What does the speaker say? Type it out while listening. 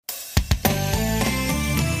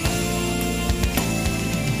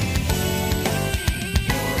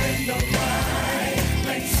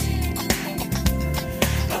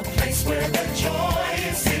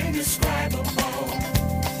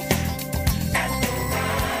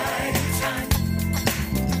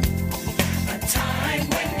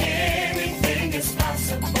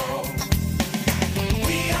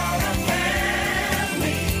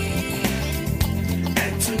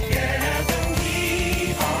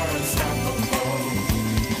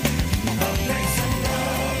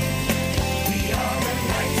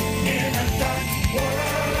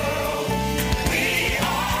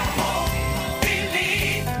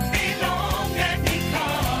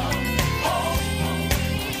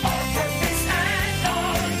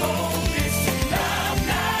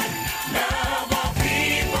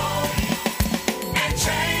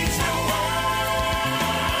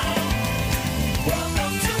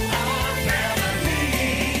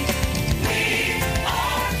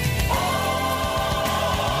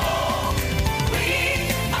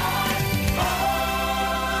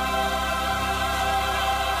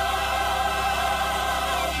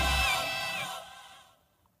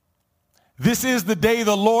This is the day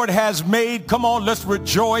the Lord has made. Come on, let's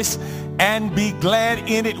rejoice and be glad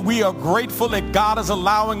in it. We are grateful that God is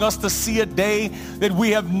allowing us to see a day that we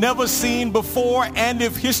have never seen before. And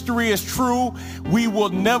if history is true, we will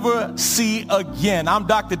never see again. I'm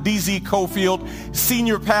Dr. D.Z. Cofield,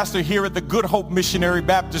 senior pastor here at the Good Hope Missionary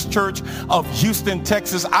Baptist Church of Houston,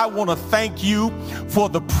 Texas. I want to thank you for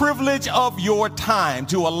the privilege of your time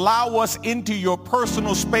to allow us into your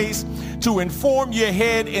personal space to inform your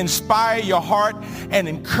head, inspire your heart, and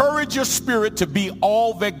encourage your spirit to be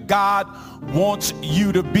all that God wants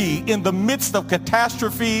you to be. In the midst of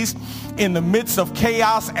catastrophes, in the midst of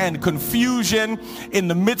chaos and confusion, in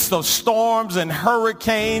the midst of storms and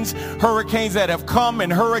hurricanes that have come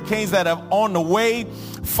and hurricanes that are on the way,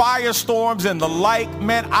 firestorms and the like,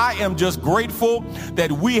 man, I am just grateful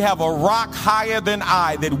that we have a rock higher than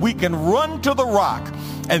I, that we can run to the rock,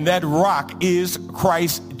 and that rock is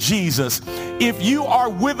Christ Jesus. If you are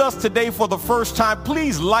with us today for the first time,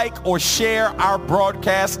 please like or share our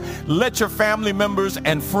broadcast. Let your family members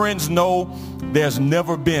and friends know there's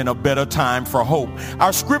never been a better time for hope.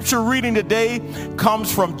 Our scripture reading today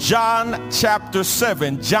comes from John chapter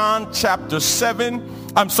 10.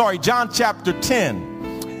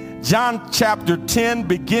 John chapter 10,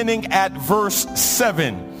 beginning at verse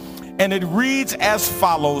 7. And it reads as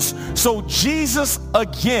follows. So Jesus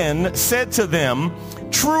again said to them,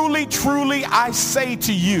 "Truly, truly, I say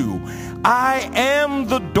to you, I am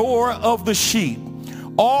the door of the sheep.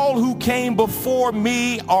 All who came before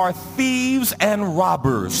me are thieves and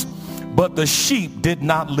robbers, but the sheep did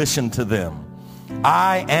not listen to them.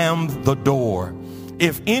 I am the door.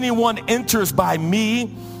 If anyone enters by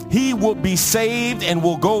me, he will be saved and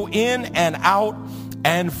will go in and out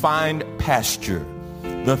and find pasture.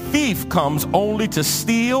 The thief comes only to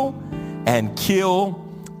steal and kill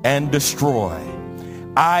and destroy.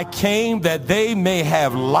 I came that they may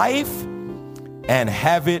have life and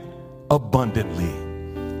have it abundantly."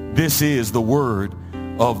 This is the word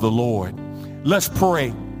of the Lord. Let's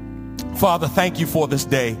pray. Father, thank you for this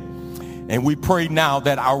day. And we pray now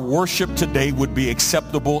that our worship today would be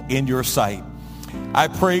acceptable in your sight. I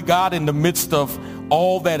pray, God, in the midst of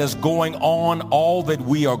all that is going on, all that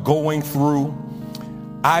we are going through,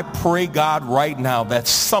 I pray, God, right now that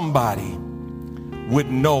somebody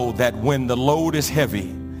would know that when the load is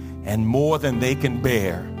heavy and more than they can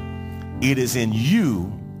bear, it is in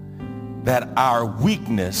you that our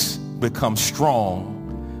weakness becomes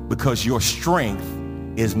strong, because your strength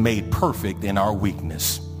is made perfect in our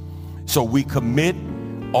weakness. So we commit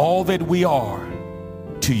all that we are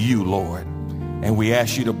to you, Lord, and we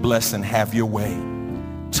ask you to bless and have your way.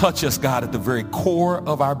 Touch us, God, at the very core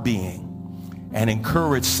of our being, and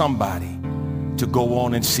encourage somebody to go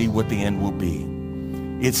on and see what the end will be.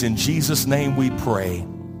 It's in Jesus' name we pray.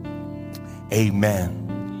 Amen.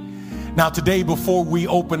 Now today, before we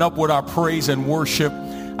open up with our praise and worship,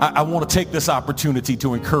 I want to take this opportunity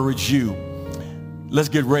to encourage you. Let's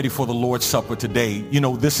get ready for the Lord's Supper today. You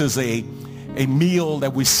know, this is a meal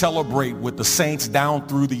that we celebrate with the saints down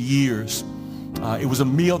through the years. It was a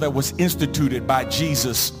meal that was instituted by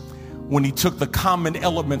Jesus when he took the common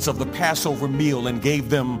elements of the Passover meal and gave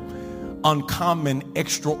them uncommon,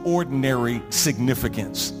 extraordinary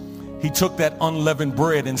significance. He took that unleavened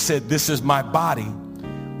bread and said, "This is my body,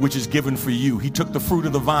 which is given for you." He took the fruit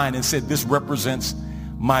of the vine and said, "This represents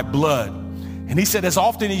my blood." And he said, "As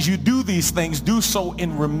often as you do these things, do so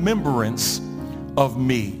in remembrance of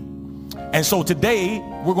me." And so today,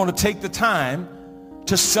 we're going to take the time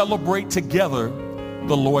to celebrate together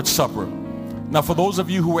the Lord's Supper. Now, for those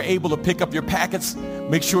of you who were able to pick up your packets,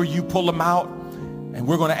 make sure you pull them out, and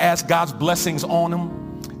we're going to ask God's blessings on them.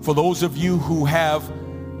 For those of you who have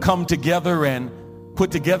come together and put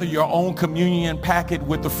together your own communion packet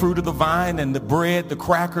with the fruit of the vine and the bread, the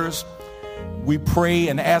crackers, we pray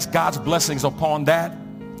and ask God's blessings upon that.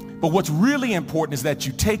 But what's really important is that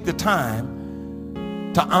you take the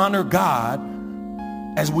time to honor God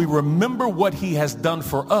as we remember what he has done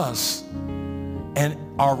for us and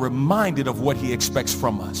are reminded of what he expects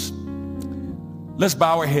from us. Let's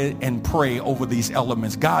bow our head and pray over these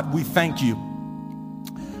elements. God, we thank you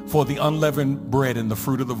for the unleavened bread and the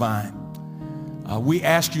fruit of the vine. We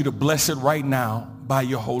ask you to bless it right now by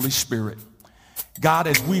your Holy Spirit. God,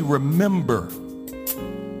 as we remember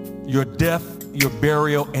your death, your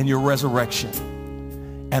burial, and your resurrection,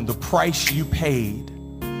 and the price you paid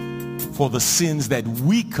for the sins that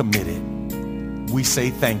we committed, we say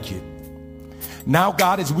thank you. Now,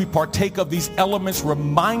 God, as we partake of these elements,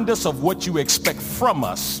 remind us of what you expect from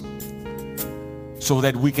us so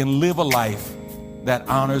that we can live a life that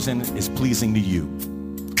honors and is pleasing to you.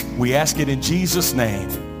 We ask it in Jesus' name.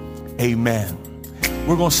 Amen.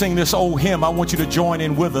 We're going to sing this old hymn. I want you to join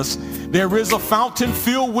in with us. There is a fountain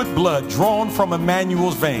filled with blood drawn from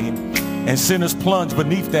Emmanuel's vein, and sinners plunge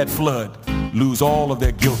beneath that flood, lose all of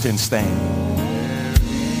their guilt and stain.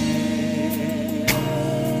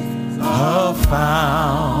 A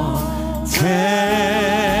fountain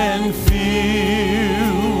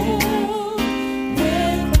filled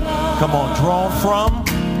with blood. Come on, drawn from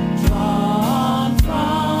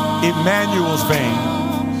Emmanuel's vein.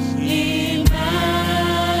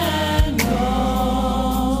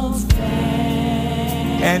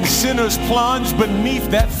 And sinners plunge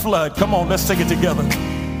beneath that flood. Come on, let's sing it together.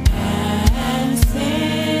 And sinners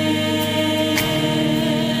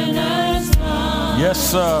plunge. Yes,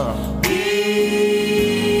 sir.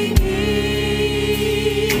 Beneath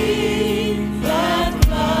that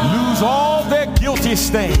flood. Lose all their guilty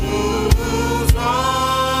stain. Lose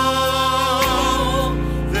all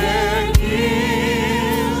their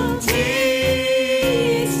guilty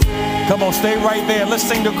stain. Come on, stay right there. Let's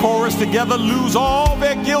sing the chorus together. Lose all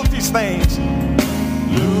their guilty stains.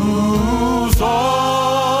 Lose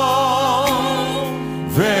all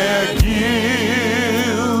their guilty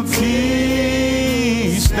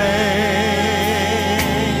stains.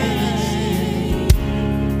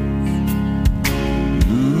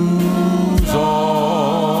 Lose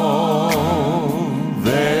all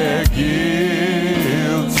their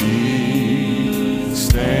guilty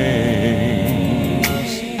stains.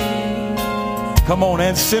 Come on,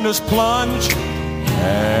 and sinners plunge.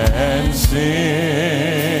 And sinners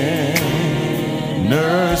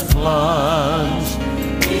plunge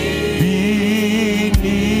beneath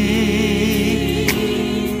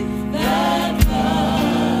that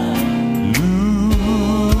flood,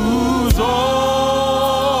 lose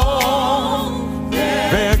all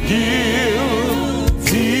their guilty.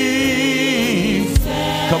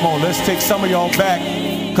 Come on, let's take some of y'all back.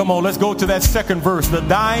 Come on, let's go to that second verse. The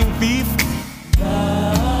dying thief.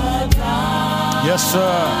 Yes, sir.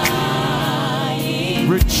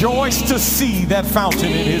 Rejoice to see that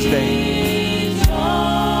fountain in his day. Rejoice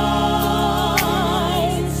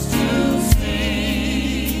to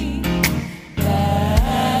see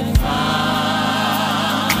that fountain in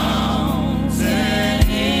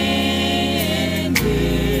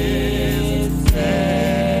his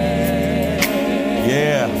day.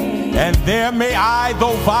 Yeah. And there may I,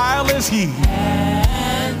 though vile as he,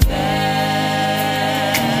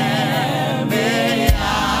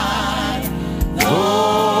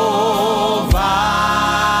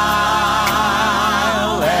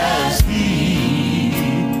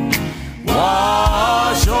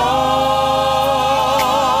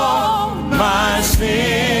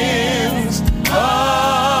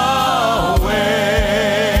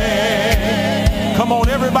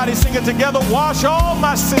 sing it together. Wash all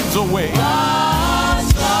my sins away.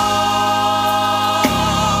 Wash all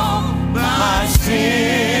my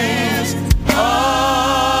sins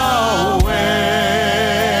away.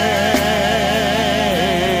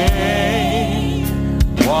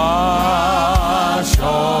 Wash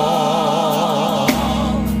all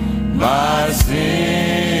my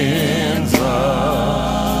sins away.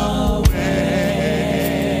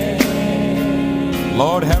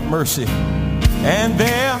 Lord, have mercy. And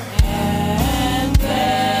there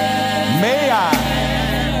may I,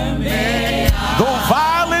 though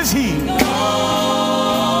vile is he,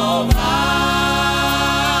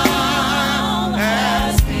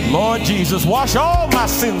 Lord Jesus, wash all my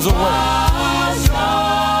sins away.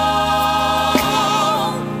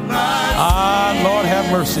 Lord, have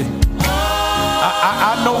mercy.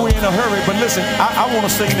 I know we're in a hurry, but listen, I want to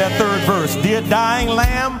sing that third verse. Dear dying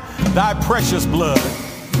lamb, thy precious blood.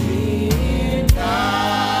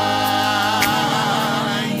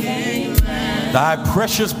 Thy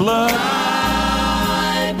precious blood, Lord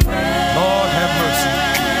have mercy,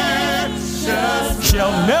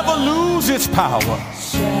 shall never lose its power.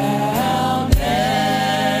 Shall never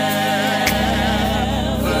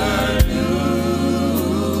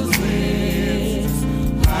lose its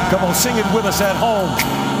power. Come on, sing it with us at home.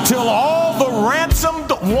 Till all the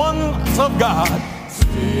ransomed ones of God,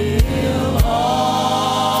 till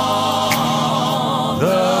all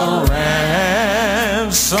the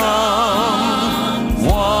ransomed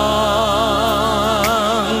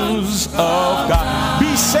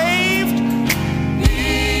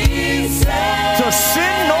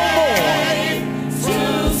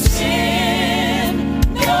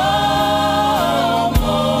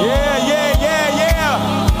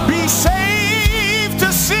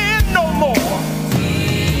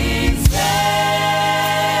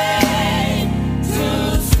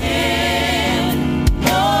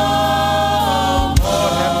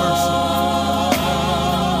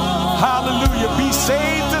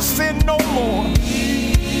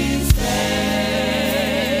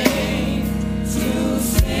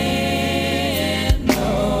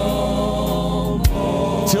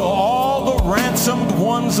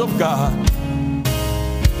of God.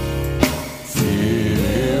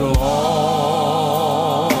 Fill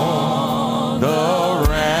all the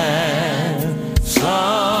ransom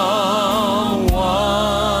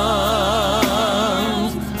ones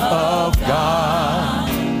of God.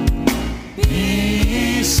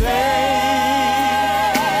 Be saved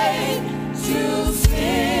to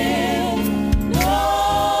sin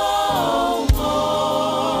no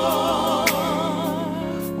more.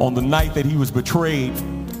 On the night that he was betrayed,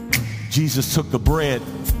 Jesus took the bread.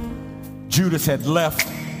 Judas had left.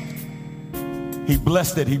 He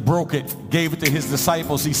blessed it, he broke it, gave it to his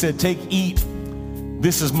disciples. He said, take, eat.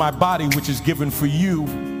 This is my body, which is given for you.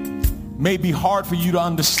 May be hard for you to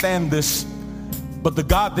understand this, but the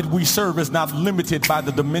God that we serve is not limited by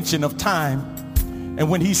the dimension of time. And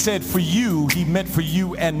when he said for you, he meant for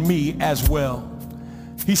you and me as well.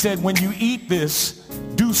 He said, when you eat this,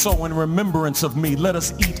 do so in remembrance of me. Let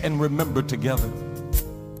us eat and remember together.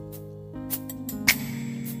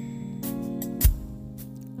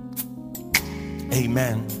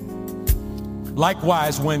 Amen.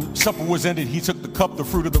 Likewise, when supper was ended, he took the cup, the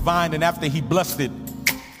fruit of the vine, and after he blessed it,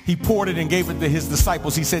 he poured it and gave it to his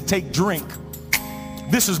disciples. He said, take, drink.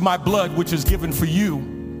 This is my blood, which is given for you.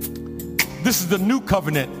 This is the new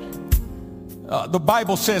covenant. The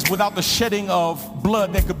Bible says without the shedding of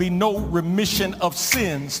blood, there could be no remission of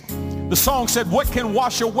sins. The song said, what can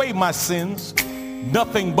wash away my sins?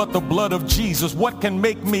 Nothing but the blood of Jesus. What can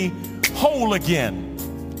make me whole again?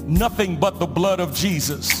 Nothing but the blood of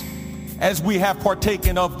Jesus. As we have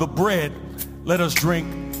partaken of the bread, let us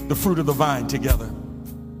drink the fruit of the vine together.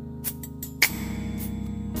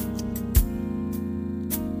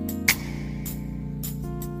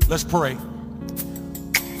 Let's pray.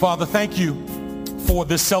 Father, thank you for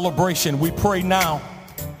this celebration. We pray now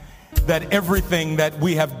that everything that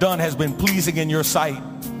we have done has been pleasing in your sight,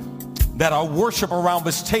 that our worship around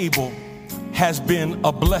this table has been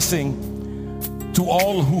a blessing to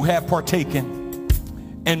all who have partaken.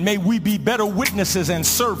 And may we be better witnesses and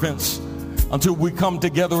servants until we come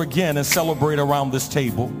together again and celebrate around this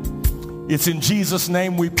table. It's in Jesus'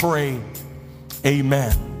 name we pray.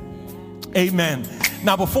 Amen. Amen.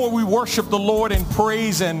 Now, before we worship the Lord in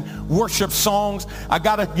praise and worship songs, I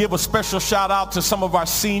got to give a special shout out to some of our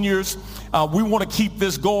seniors. We want to keep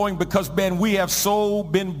this going because, man, we have so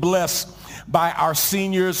been blessed by our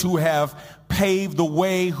seniors who have paved the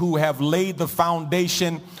way, who have laid the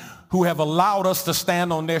foundation, who have allowed us to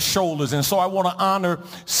stand on their shoulders. And so I want to honor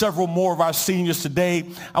several more of our seniors today.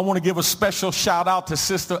 I want to give a special shout out to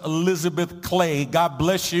Sister Elizabeth Clay. God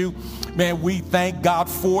bless you. Man, we thank God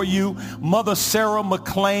for you. Mother Sarah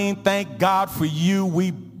McLean, thank God for you.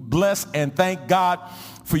 We bless and thank God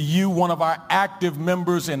for you, one of our active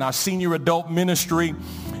members in our senior adult ministry.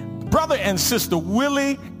 Brother and Sister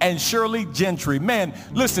Willie and Shirley Gentry. Man,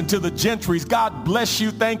 listen to the Gentrys. God bless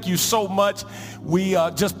you. Thank you so much. We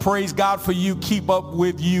just praise God for you. Keep up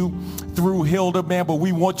with you through Hilda, man. But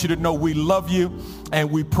we want you to know we love you and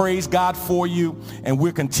we praise God for you. And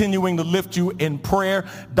we're continuing to lift you in prayer.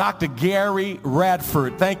 Dr. Gary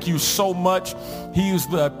Radford, thank you so much. He was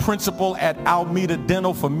the principal at Alameda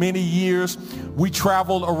Dental for many years. We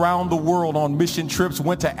traveled around the world on mission trips,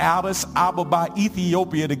 went to Addis Ababa,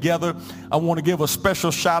 Ethiopia together. I want to give a special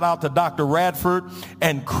shout out to Dr. Radford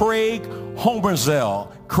and Craig Homerzel.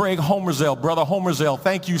 Craig Homerzel, Brother Homerzel,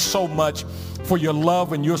 thank you so much for your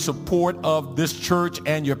love and your support of this church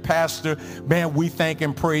and your pastor. Man, we thank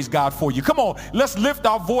and praise God for you. Come on, let's lift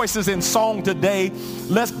our voices in song today.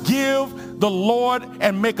 Let's give the Lord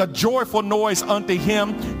and make a joyful noise unto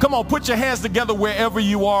him. Come on, put your hands together wherever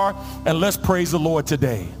you are and let's praise the Lord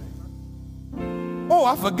today. Oh,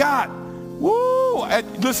 I forgot. Woo!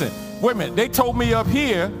 Listen, wait a minute. They told me up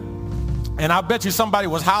here, and I bet you somebody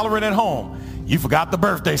was hollering at home. You forgot the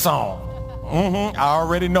birthday song. I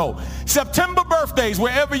already know. September birthdays,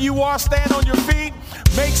 wherever you are, stand on your feet.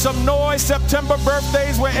 Make some noise. September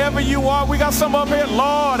birthdays, wherever you are. We got some up here.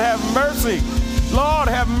 Lord have mercy. Lord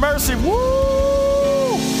have mercy.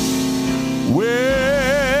 Woo!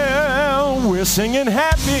 Well, we're singing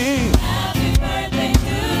happy. Happy birthday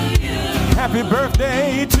to you. Happy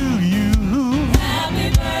birthday to you. Happy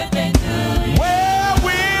birthday to you. Well,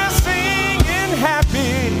 we're singing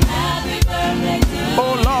happy. Happy birthday to you.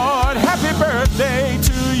 Oh, Lord, happy birthday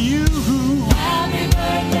to you. Happy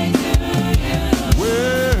birthday to you.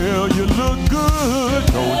 Well, you look good.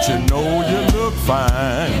 Don't you know you look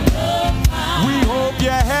fine? We hope you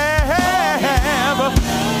have.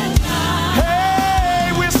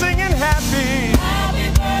 Hey, we're singing happy. Happy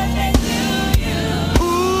birthday to you.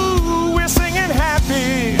 Ooh, we're singing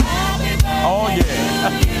happy. Happy birthday Oh, yeah.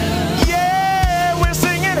 to you. Yeah, we're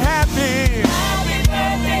singing happy. Happy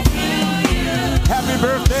birthday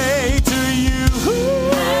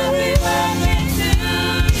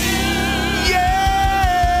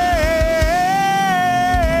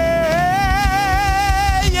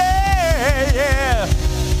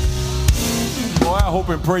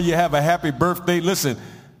pray you have a happy birthday. Listen,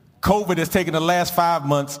 COVID has taken the last 5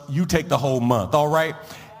 months. You take the whole month, all right?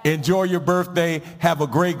 Enjoy your birthday. Have a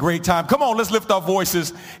great, great time. Come on, let's lift our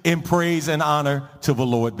voices in praise and honor to the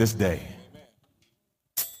Lord this day.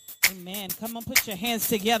 Amen. Come on, put your hands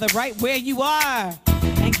together right where you are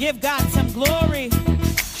and give God some glory.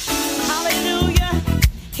 Hallelujah.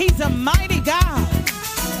 He's a mighty God.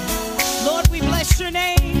 Lord, we bless your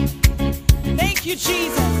name. Thank you,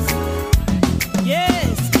 Jesus.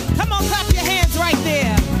 Yes. Come on, clap your hands right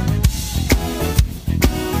there.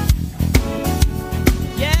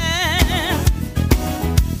 Yeah.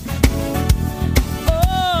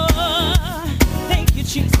 Oh, thank you,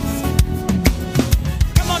 Jesus.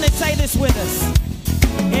 Come on and say this with us.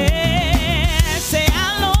 Yeah. Say,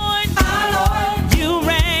 our Lord, you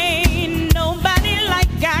reign. Nobody like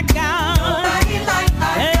our God. Nobody like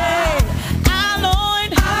our God. Our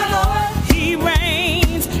Lord, he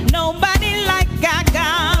reigns. Nobody like our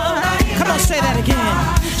God. Come on, say that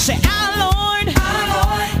again. Say, our Lord,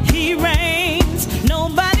 he reigns.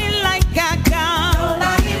 Nobody like our God.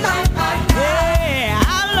 Nobody like our God. Yeah,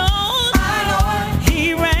 our Lord,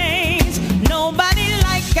 he reigns. Nobody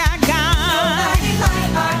like our God. Nobody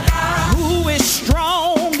like our God. Who is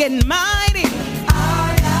strong and mighty,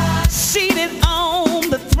 seated on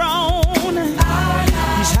the throne.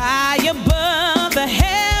 He's high above the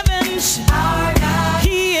heavens.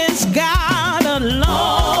 He is God alone.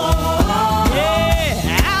 Yeah,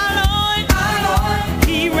 our Lord,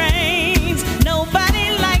 he reigns.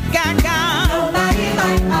 Nobody like our God.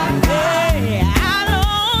 Yeah, our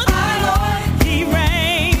Lord, he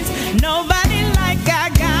reigns. Nobody like our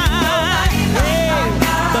God.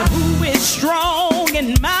 Yeah, but who is strong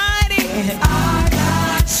and mighty,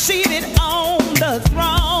 seated on the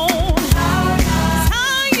throne,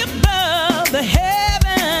 high above the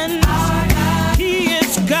heavens. He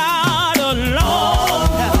is God alone.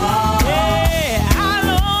 Yeah, our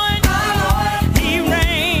Lord, he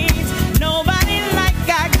reigns. Nobody like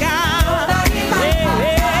our God.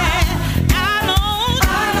 Yeah, our Lord,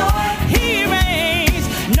 he reigns.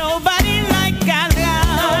 Nobody like our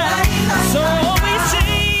God. So we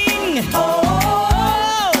sing.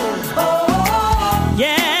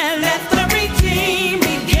 Yeah, let the redeemed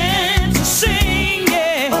begin to sing.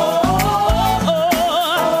 Yeah.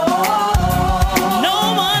 No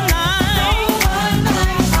one like.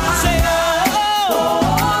 Say,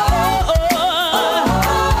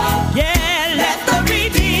 yeah, let the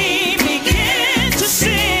redeemed begin to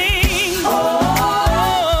sing. No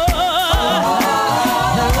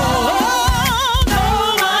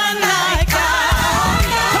one like God.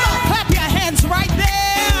 Come on, clap your hands right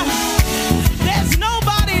there. There's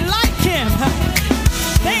nobody like him.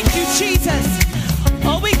 Thank you, Jesus.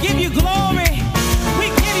 Oh, we give you glory. We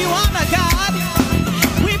give you honor, God.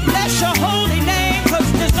 We bless your holy name,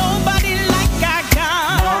 because there's nobody like our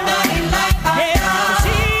God. Yeah, 'cause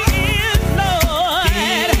he is Lord.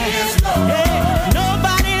 Yeah,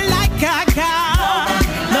 nobody like our God.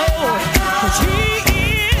 No, 'cause he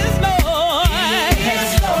is Lord.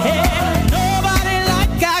 Yeah, nobody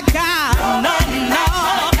like our God. No, no,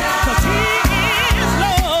 'cause he is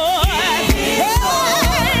Lord. Hey,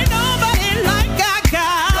 nobody like our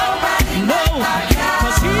God. No,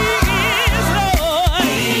 'cause he is Lord.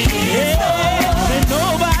 Yeah, and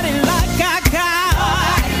nobody like our God.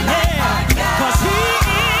 Yeah, 'cause he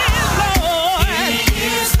is Lord.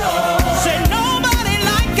 Say nobody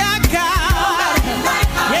like our God.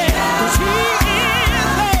 Yeah, 'cause he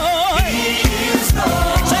is Lord.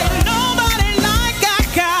 Say nobody like our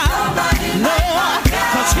God. No,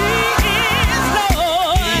 'cause he is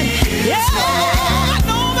Lord. Yeah,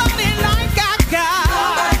 nobody like our God.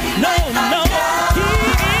 No, no, he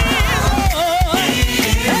is Lord.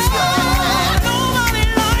 Yeah, nobody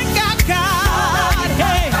like our God.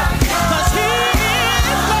 Hey, 'cause he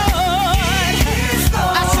is Lord.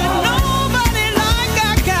 I said nobody like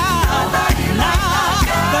our God. Nah,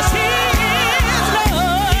 'cause he is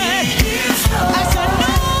Lord. I said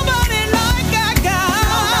nobody like our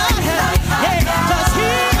God. Yeah, 'cause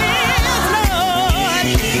he is Lord.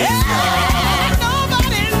 Yeah,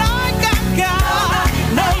 nobody like our God.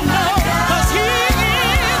 No, no, 'cause he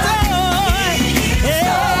is Lord.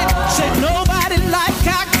 Yeah, said nobody like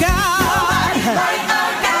our God.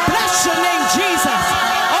 Bless your name, Jesus.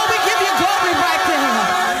 Oh, we give you glory right there.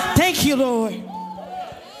 Thank you, Lord.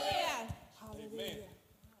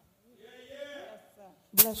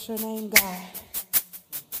 Bless your name, God.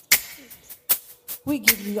 We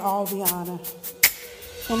give you all the honor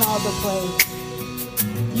and all the praise.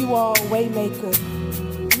 You are a way maker,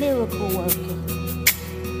 miracle worker.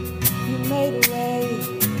 You made a way,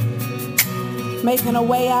 making a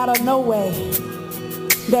way out of no way,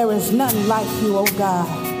 There is none like you, oh God.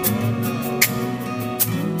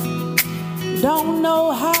 Don't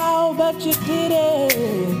know how, but you did it.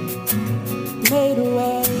 Made a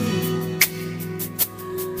way.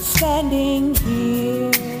 Standing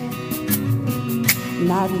here,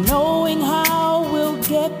 not knowing how we'll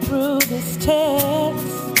get through this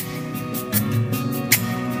test,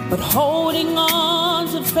 but holding on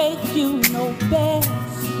to faith you know best.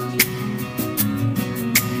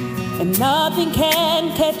 And nothing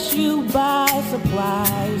can catch you by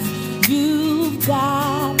surprise. You've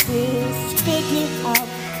got this figured out,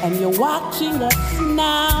 and you're watching us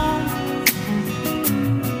now.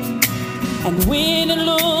 And when it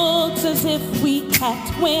looks as if we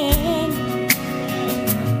can't win,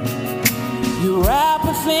 you wrap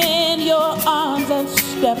us in your arms and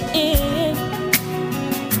step in.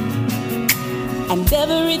 And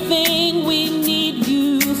everything we need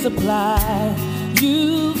you supply.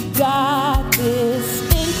 You've got this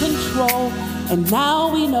in control, and now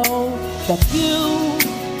we know that you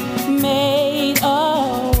made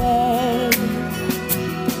a way.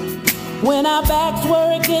 When our backs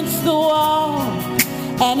were against the wall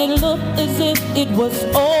and it looked as if it was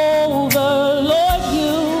over, Lord,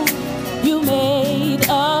 you made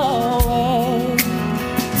a way.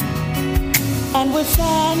 And we're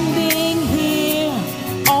standing here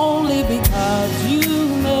only because you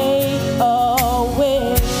made a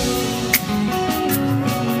way.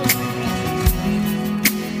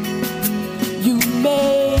 You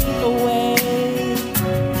made a way.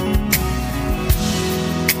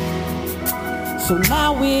 So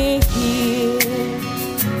now we're here,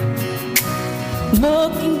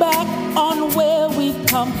 looking back on where we've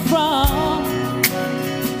come from.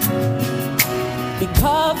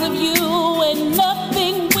 Because of you and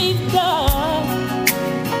nothing we've done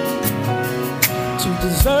to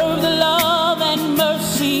deserve the love and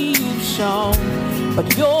mercy you've shown.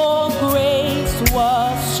 But your grace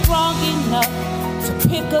was strong enough to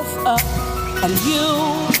pick us up, and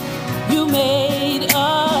you made a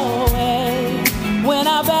way. When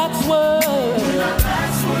our backs were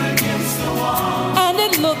against the wall, and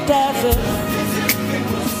it looked as if it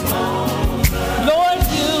was over, Lord,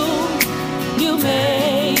 you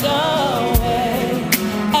made a way.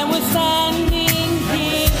 And we're standing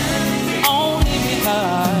here only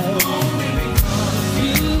because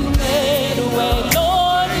you made a way.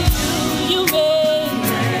 Lord, you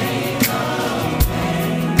made a way.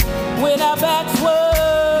 When our backs were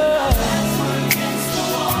against the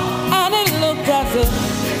wall, and it looked as if,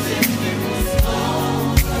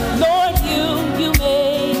 Lord, you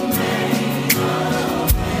made a way.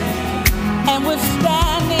 And we're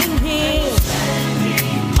standing here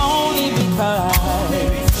only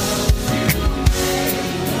because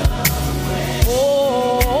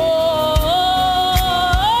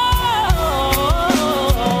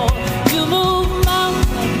you move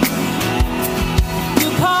mountains, you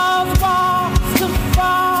cause walls to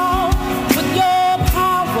fall with your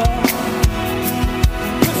power,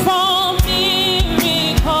 perform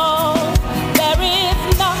miracles. There is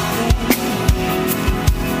nothing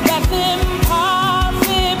that's impossible.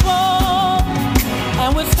 And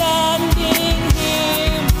we're standing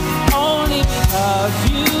here only because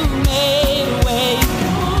you made a way.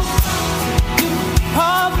 You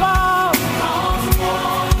cause walls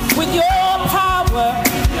with your power,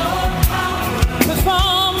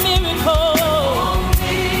 perform miracles.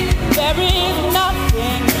 There is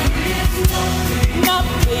nothing,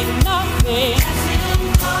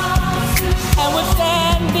 and we're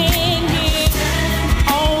standing here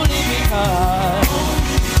only because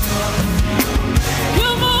you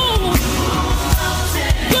move,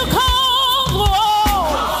 you cause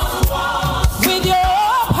walls with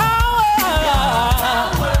your power,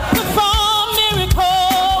 perform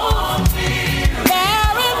miracles.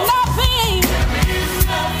 There is nothing,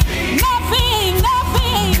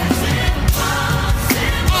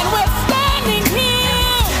 and we're standing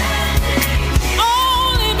here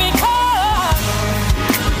only because,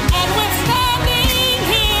 and we're standing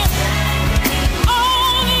here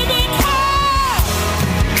only because,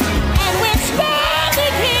 and we're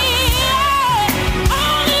standing here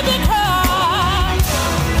only because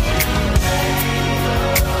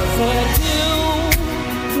said you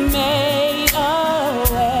made a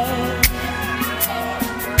way.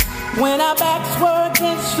 When our backs were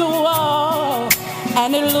against the wall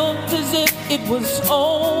and it looked as if it was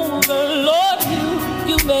over, Lord,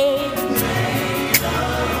 you made a way.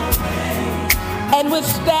 And we're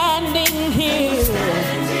standing here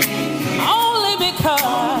only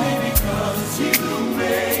because you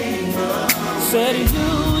made a way. Said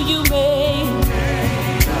you made,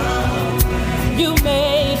 you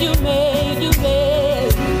made, you made, you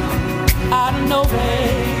made.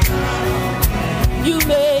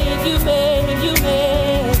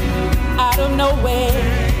 a way.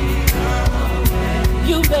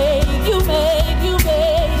 You made, you made, you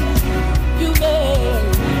made, you made.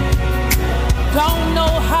 Don't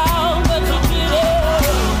know how, but you did it.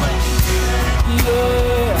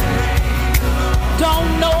 Yeah. Don't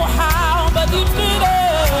know how, but you did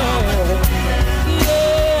it.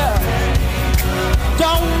 Yeah.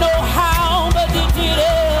 Don't know how, but you did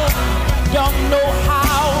it. Don't know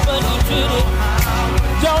how, but you did it.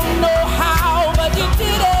 Don't know how, but you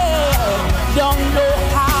did it. Don't know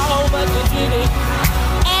how, but you did it.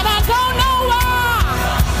 And I don't know why.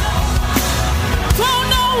 Don't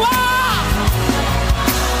know why.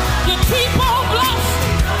 You keep on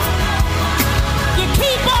blessing. You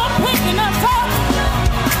keep on picking us up.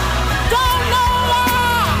 Don't know why.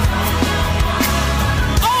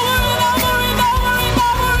 Over and over and over and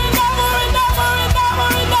over and over and over and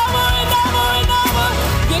over and over and over and over.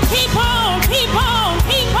 You keep on, keep on,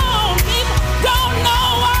 keep on, keep on. Don't know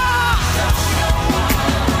why.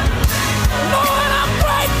 Lord, I'm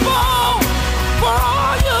grateful for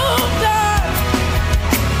all you've done.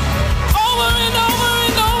 Over and over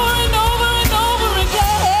and over and over and over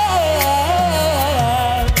again.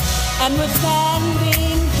 And we're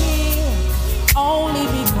standing here only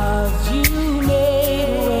because you made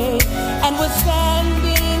a way. And we're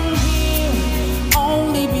standing here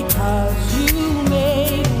only because you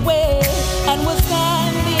made a way. And we're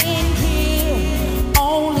standing here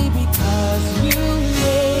only because you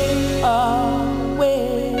made a way.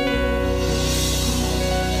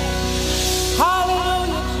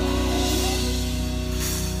 Hallelujah, Jesus.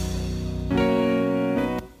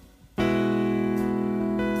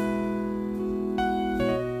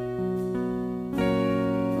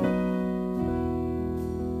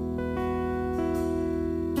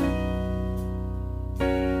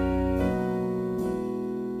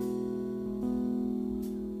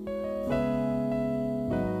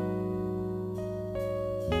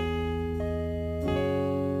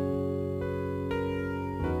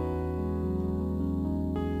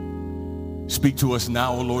 Speak to us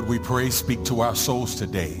now, O Lord, we pray. Speak to our souls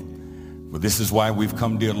today. For this is why we've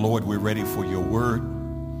come, dear Lord. We're ready for your word.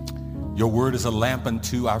 Your word is a lamp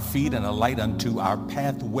unto our feet and a light unto our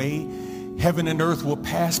pathway. Heaven and earth will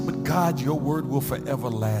pass, but God, your word will forever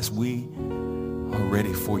last. We are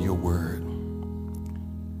ready for your word.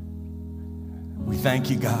 We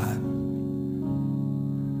thank you, God,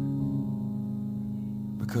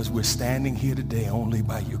 because we're standing here today only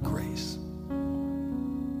by your grace.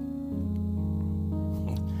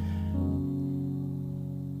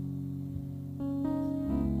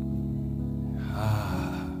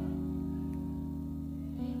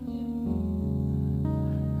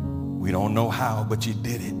 We don't know how, but you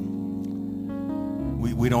did it.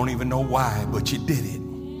 We don't even know why, but you did it.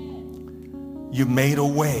 You made a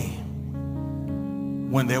way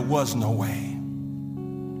when there was no way.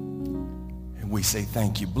 And we say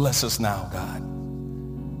thank you. Bless us now, God,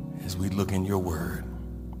 as we look in your word.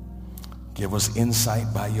 Give us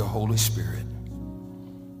insight by your Holy Spirit.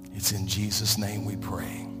 It's in Jesus' name we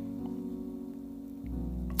pray.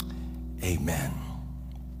 Amen.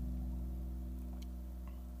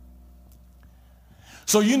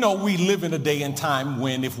 So, you know, we live in a day and time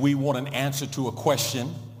when if we want an answer to a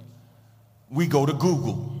question, we go to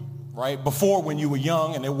Google, right? Before, when you were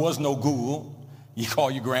young and there was no Google, you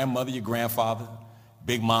call your grandmother, your grandfather,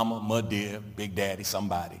 big mama, mud dear, big daddy,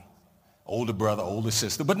 somebody, older brother, older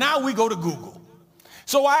sister. But now we go to Google.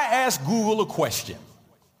 So I asked Google a question.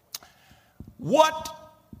 What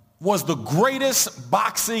was the greatest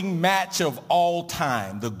boxing match of all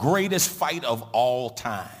time, the greatest fight of all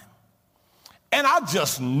time? And I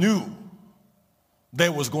just knew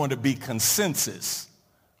there was going to be consensus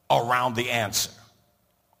around the answer.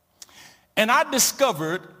 And I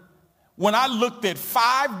discovered when I looked at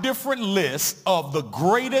 5 different lists of the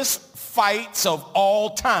greatest fights of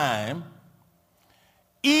all time,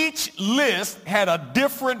 each list had a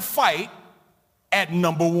different fight at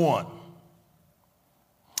number 1.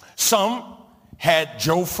 Some had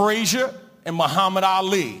Joe Frazier and Muhammad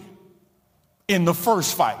Ali in the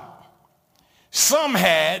first fight. Some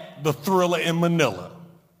had the Thriller in Manila.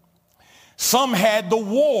 Some had the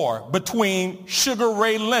war between Sugar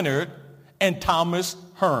Ray Leonard and Thomas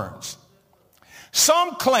Hearns.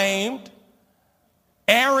 Some claimed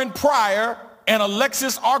Aaron Pryor and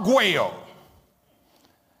Alexis Arguello.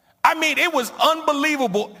 I mean, it was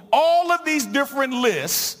unbelievable. All of these different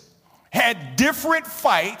lists had different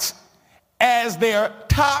fights as their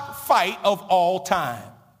top fight of all time.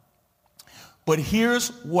 But here's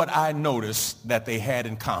what I noticed that they had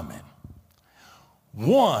in common.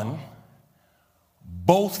 One,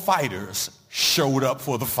 both fighters showed up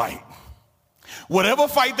for the fight. Whatever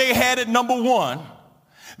fight they had at number one,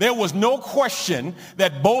 there was no question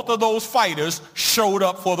that both of those fighters showed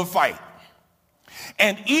up for the fight.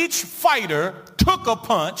 And each fighter took a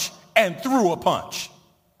punch and threw a punch.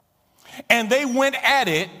 And they went at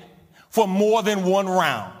it for more than one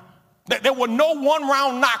round. There were no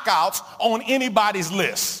one-round knockouts on anybody's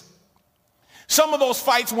list. Some of those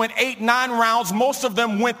fights went 8, 9 rounds. Most of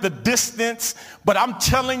them went the distance. But I'm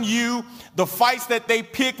telling you, the fights that they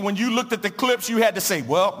picked, when you looked at the clips, you had to say,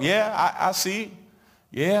 well, yeah, I see.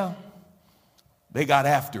 Yeah, they got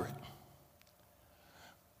after it.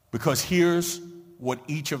 Because here's what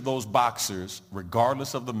each of those boxers,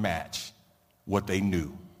 regardless of the match, what they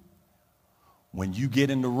knew. When you get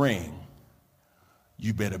in the ring,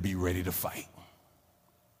 you better be ready to fight.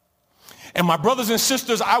 And my brothers and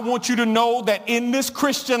sisters, I want you to know that in this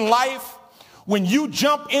Christian life, when you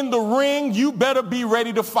jump in the ring, you better be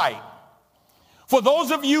ready to fight. For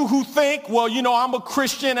those of you who think, well, you know, I'm a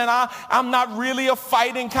Christian and I'm not really a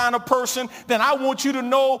fighting kind of person, then I want you to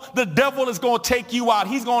know the devil is going to take you out.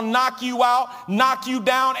 He's going to knock you out, knock you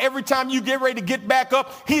down. Every time you get ready to get back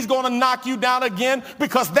up, he's going to knock you down again,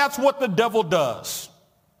 because that's what the devil does.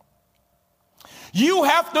 You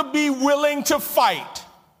have to be willing to fight.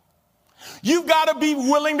 You've got to be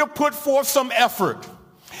willing to put forth some effort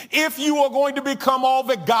if you are going to become all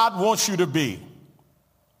that God wants you to be.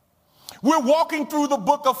 We're walking through the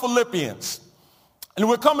book of Philippians, and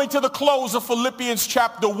we're coming to the close of Philippians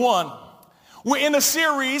chapter 1. We're in a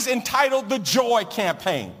series entitled The Joy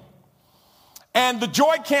Campaign. And the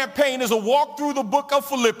Joy Campaign is a walk through the book of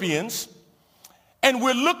Philippians, and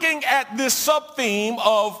we're looking at this sub-theme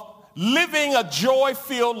of living a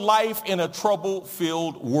joy-filled life in a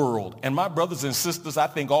trouble-filled world. And my brothers and sisters, I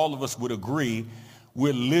think all of us would agree,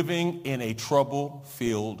 we're living in a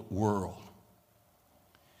trouble-filled world.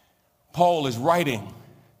 Paul is writing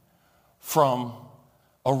from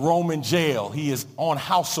a Roman jail. He is on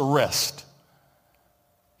house arrest.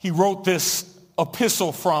 He wrote this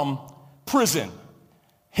epistle from prison,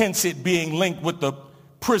 hence it being linked with the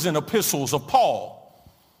prison epistles of Paul.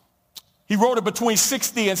 He wrote it between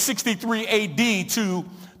 60 and 63 AD to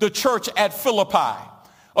the church at Philippi,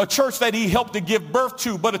 a church that he helped to give birth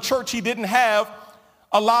to, but a church he didn't have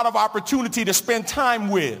a lot of opportunity to spend time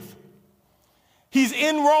with. He's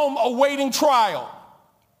in Rome awaiting trial.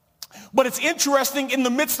 But it's interesting, in the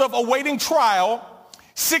midst of awaiting trial,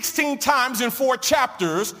 16 times in 4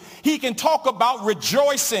 chapters, he can talk about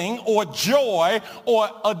rejoicing or joy or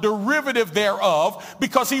a derivative thereof,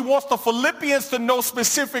 because he wants the Philippians to know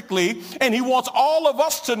specifically, and he wants all of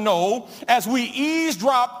us to know as we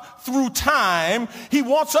eavesdrop through time. He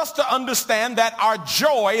wants us to understand that our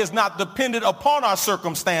joy is not dependent upon our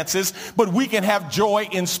circumstances, but we can have joy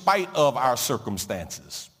in spite of our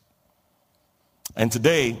circumstances. And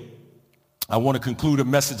today, I want to conclude a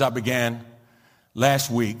message I began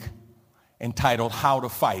last week entitled How to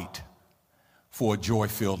Fight for a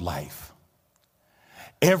Joy-Filled Life.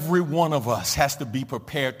 Every one of us has to be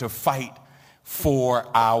prepared to fight for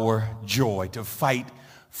our joy, to fight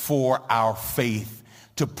for our faith,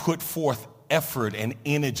 to put forth effort and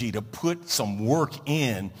energy, to put some work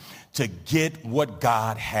in to get what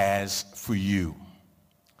God has for you.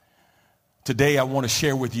 Today I want to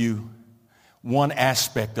share with you one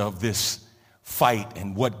aspect of this fight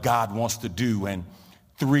and what God wants to do, and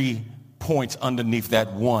 3 points underneath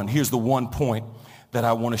that one. Here's the one point that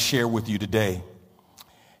I want to share with you today.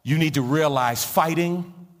 You need to realize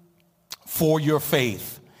fighting for your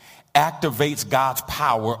faith activates God's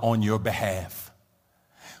power on your behalf.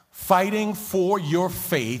 Fighting for your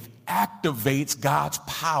faith activates God's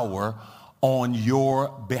power on your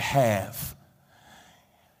behalf.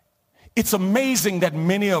 It's amazing that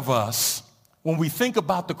many of us, when we think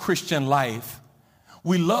about the Christian life,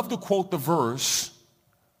 we love to quote the verse,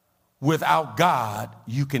 without God,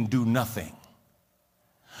 you can do nothing.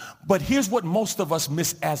 But here's what most of us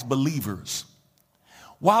miss as believers.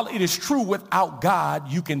 While it is true without God,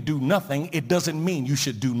 you can do nothing, it doesn't mean you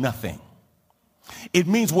should do nothing. It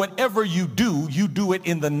means whatever you do it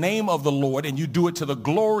in the name of the Lord, and you do it to the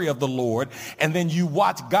glory of the Lord, and then you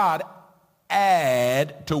watch God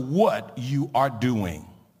add to what you are doing.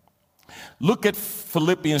 Look at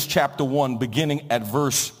Philippians chapter 1, beginning at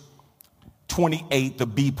verse 28, the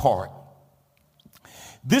B part.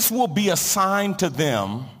 This will be a sign to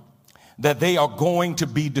them that they are going to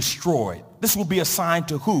be destroyed. This will be a sign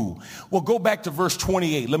to who? Well, go back to verse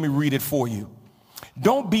 28. Let me read it for you.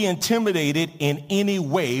 Don't be intimidated in any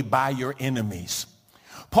way by your enemies.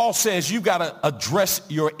 Paul says you got to address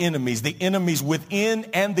your enemies, the enemies within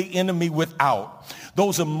and the enemy without.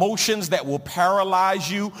 Those emotions that will paralyze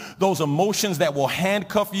you, those emotions that will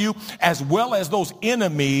handcuff you, as well as those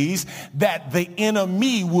enemies that the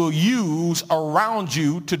enemy will use around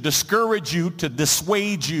you to discourage you, to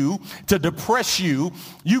dissuade you, to depress you.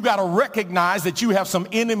 You got to recognize that you have some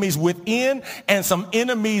enemies within and some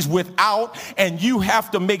enemies without, and you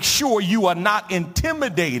have to make sure you are not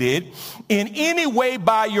intimidated in any way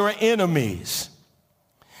by your enemies.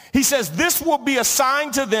 He says this will be a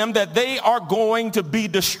sign to them that they are going to be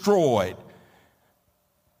destroyed,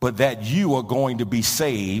 but that you are going to be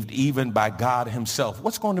saved even by God himself.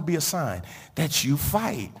 What's going to be a sign? That you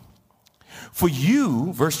fight. For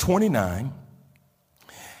you, verse 29,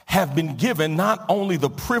 have been given not only the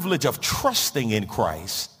privilege of trusting in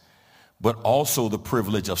Christ, but also the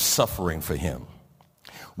privilege of suffering for him.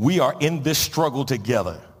 We are in this struggle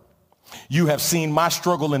together. You have seen my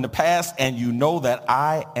struggle in the past, and you know that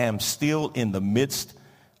I am still in the midst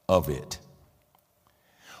of it.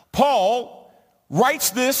 Paul writes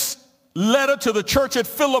this letter to the church at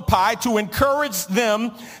Philippi to encourage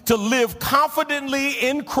them to live confidently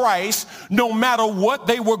in Christ no matter what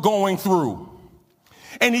they were going through.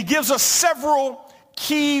 And he gives us several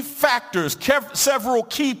key factors, several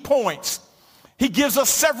key points. He gives us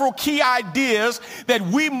several key ideas that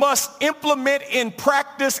we must implement in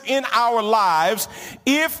practice in our lives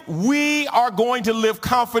if we are going to live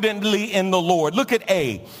confidently in the Lord. Look at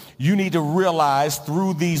A. You need to realize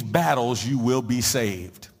through these battles you will be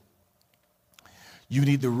saved. You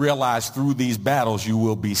need to realize through these battles you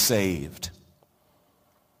will be saved.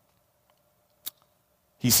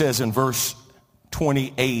 He says in verse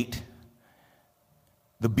 28,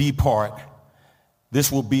 the B part,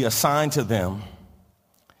 this will be a sign to them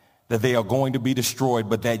that they are going to be destroyed,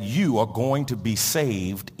 but that you are going to be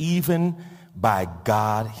saved even by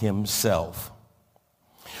God himself.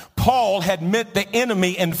 Paul had met the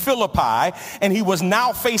enemy in Philippi, and he was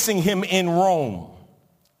now facing him in Rome.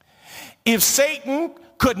 If Satan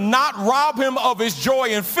could not rob him of his joy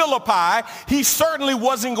in Philippi, he certainly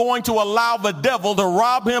wasn't going to allow the devil to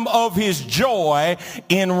rob him of his joy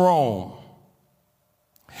in Rome.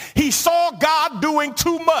 He saw God doing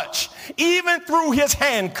too much, even through his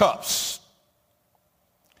handcuffs.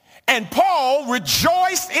 And Paul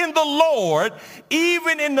rejoiced in the Lord,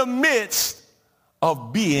 even in the midst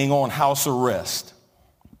of being on house arrest,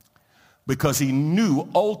 because he knew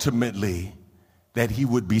ultimately that he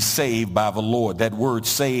would be saved by the Lord. That word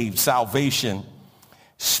saved, salvation,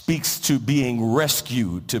 speaks to being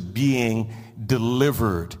rescued, to being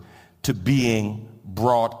delivered, to being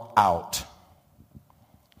brought out.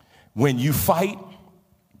 When you fight,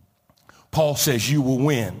 Paul says you will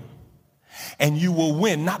win. And you will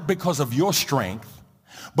win not because of your strength,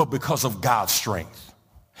 but because of God's strength.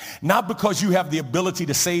 Not because you have the ability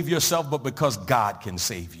to save yourself, but because God can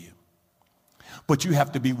save you. But you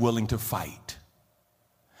have to be willing to fight.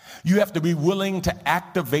 You have to be willing to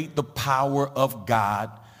activate the power of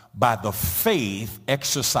God by the faith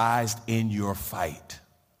exercised in your fight.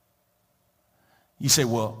 You say,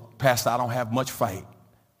 well, Pastor, I don't have much fight.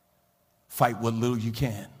 Fight what little you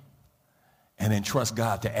can, and then trust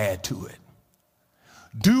God to add to it.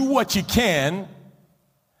 Do what you can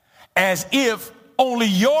as if only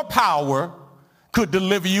your power could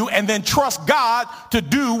deliver you, and then trust God to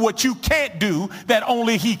do what you can't do that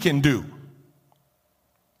only he can do.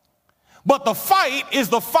 But the fight is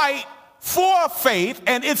the fight for faith,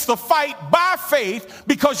 and it's the fight by faith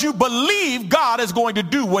because you believe God is going to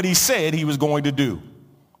do what he said he was going to do.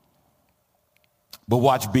 But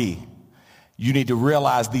watch B. You need to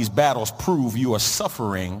realize these battles prove you are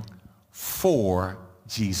suffering for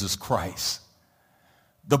Jesus Christ.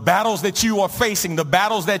 The battles that you are facing, the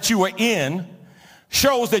battles that you are in,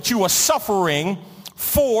 shows that you are suffering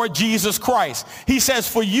for Jesus Christ. He says,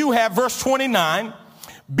 for you have, verse 29,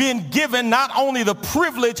 been given not only the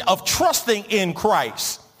privilege of trusting in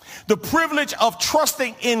Christ, the privilege of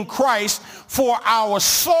trusting in Christ for our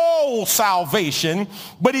soul salvation,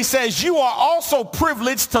 but he says you are also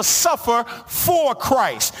privileged to suffer for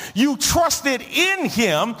Christ. You trusted in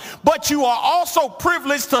him, but you are also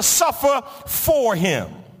privileged to suffer for him.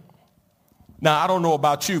 Now, I don't know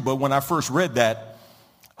about you, but when I first read that,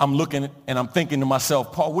 I'm looking and I'm thinking to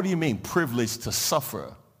myself, Paul, what do you mean privileged to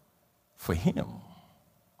suffer for him?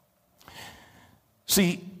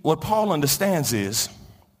 See, what Paul understands is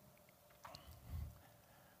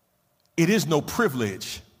it is no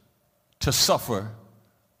privilege to suffer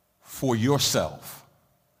for yourself,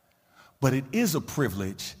 but it is a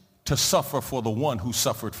privilege to suffer for the one who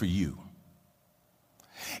suffered for you.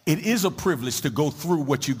 It is a privilege to go through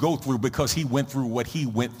what you go through because he went through what he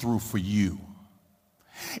went through for you.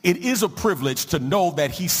 It is a privilege to know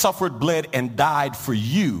that he suffered, bled, and died for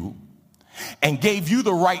you and gave you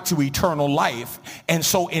the right to eternal life. And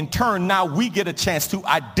so in turn, now we get a chance to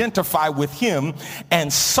identify with him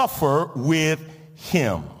and suffer with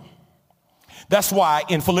him. That's why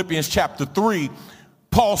in Philippians chapter 3,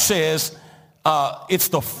 Paul says it's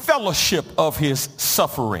the fellowship of his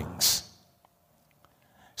sufferings.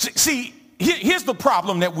 See, here's the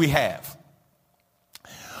problem that we have.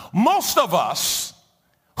 Most of us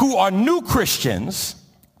who are new Christians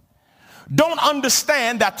don't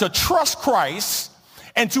understand that to trust Christ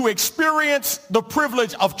and to experience the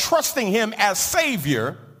privilege of trusting him as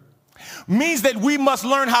Savior means that we must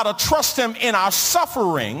learn how to trust him in our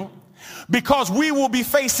suffering, because we will be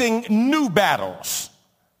facing new battles.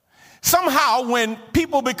 Somehow when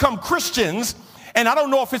people become Christians, and I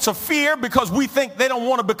don't know if it's a fear because we think they don't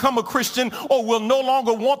want to become a Christian or will no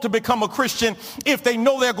longer want to become a Christian if they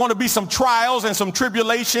know there are going to be some trials and some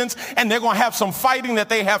tribulations and they're going to have some fighting that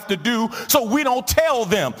they have to do, so we don't tell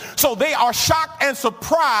them. So they are shocked and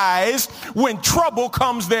surprised when trouble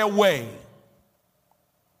comes their way.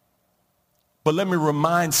 But let me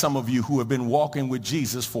remind some of you who have been walking with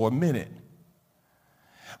Jesus for a minute,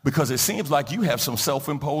 because it seems like you have some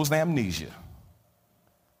self-imposed amnesia.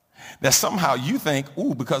 That somehow you think,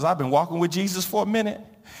 ooh, because I've been walking with Jesus for a minute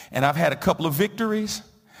and I've had a couple of victories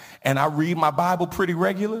and I read my Bible pretty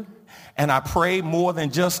regular and I pray more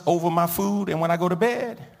than just over my food and when I go to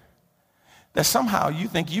bed, that somehow you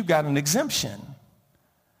think you got an exemption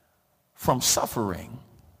from suffering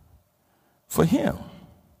for him.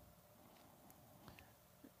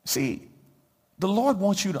 See, the Lord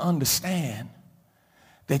wants you to understand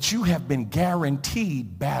that you have been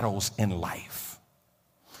guaranteed battles in life.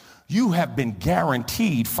 You have been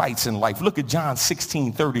guaranteed fights in life. Look at John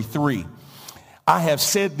 16:33. I have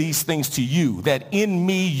said these things to you, that in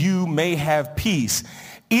me you may have peace.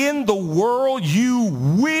 In the world you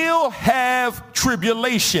will have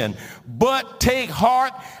tribulation, but take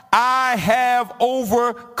heart, I have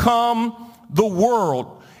overcome the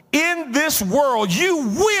world. In this world you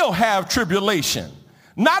will have tribulation.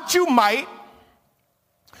 Not you might.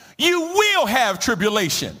 You will have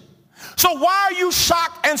tribulation. So why are you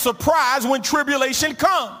shocked and surprised when tribulation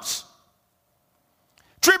comes?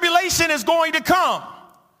 Tribulation is going to come.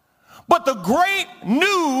 But the great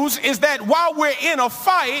news is that while we're in a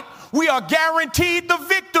fight, we are guaranteed the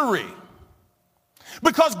victory.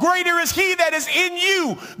 Because greater is he that is in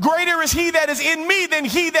you, greater is he that is in me than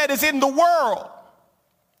he that is in the world.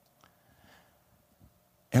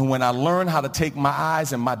 And when I learn how to take my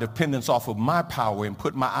eyes and my dependence off of my power and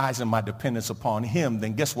put my eyes and my dependence upon him,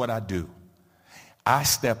 then guess what I do? I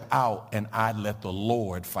step out and I let the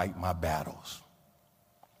Lord fight my battles.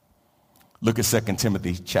 Look at 2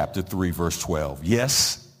 Timothy chapter 3, verse 12.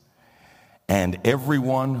 Yes, and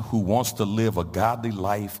everyone who wants to live a godly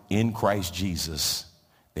life in Christ Jesus,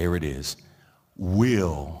 there it is,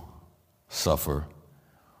 will suffer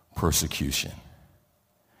persecution.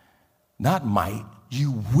 Not might.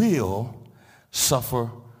 You will suffer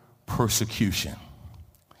persecution.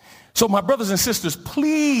 So my brothers and sisters,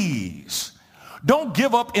 please don't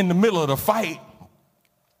give up in the middle of the fight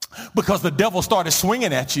because the devil started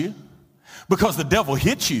swinging at you, because the devil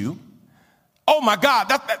hit you. Oh my God,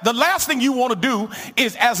 the last thing you want to do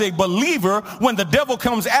is, as a believer, when the devil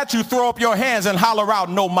comes at you, throw up your hands and holler out,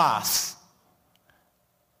 no mas.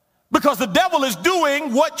 Because the devil is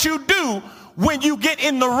doing what you do when you get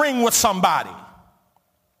in the ring with somebody.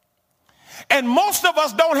 And most of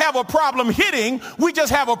us don't have a problem hitting. We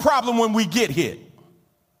just have a problem when we get hit.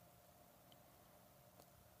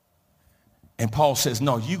 And Paul says,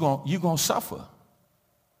 no, you're going to suffer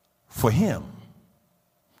for him.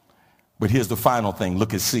 But here's the final thing.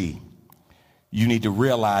 Look at C. You need to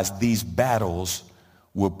realize these battles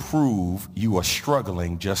will prove you are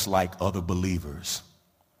struggling just like other believers.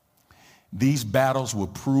 These battles will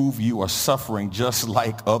prove you are suffering just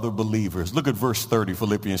like other believers. Look at verse 30,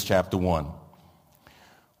 Philippians chapter 1.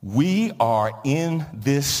 We are in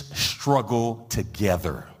this struggle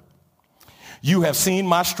together. You have seen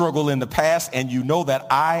my struggle in the past, and you know that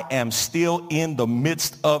I am still in the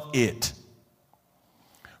midst of it.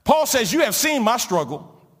 Paul says, you have seen my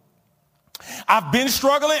struggle. I've been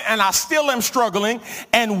struggling, and I still am struggling,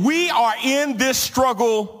 and we are in this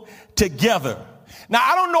struggle together. Now,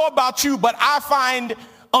 I don't know about you, but I find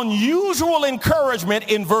unusual encouragement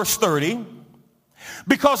in verse 30,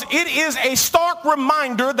 because it is a stark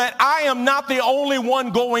reminder that I am not the only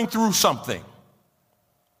one going through something.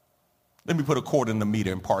 Let me put a cord in the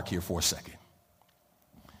meter and park here for a second.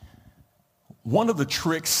 One of the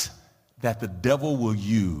tricks that the devil will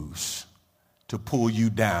use to pull you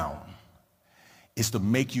down is to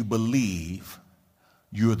make you believe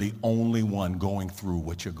you're the only one going through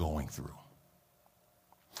what you're going through.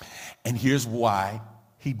 And here's why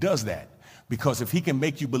he does that. Because if he can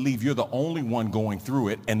make you believe you're the only one going through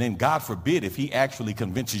it, and then God forbid if he actually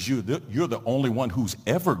convinces you that you're the only one who's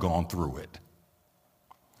ever gone through it,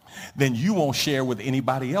 then you won't share with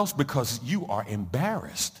anybody else because you are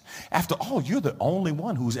embarrassed. After all, you're the only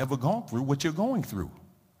one who's ever gone through what you're going through.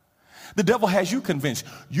 The devil has you convinced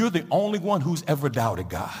you're the only one who's ever doubted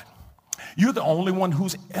God. You're the only one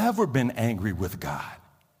who's ever been angry with God.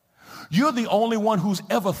 You're the only one who's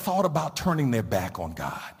ever thought about turning their back on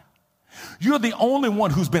God. You're the only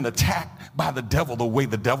one who's been attacked by the devil the way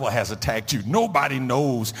the devil has attacked you. Nobody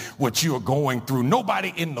knows what you're going through.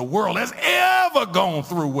 Nobody in the world has ever gone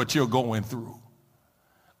through what you're going through.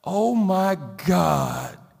 Oh my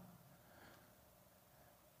God.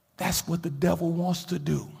 That's what the devil wants to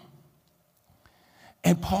do.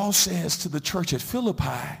 And Paul says to the church at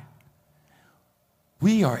Philippi,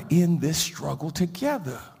 we are in this struggle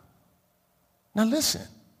together. Now listen,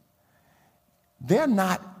 they're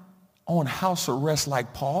not on house arrest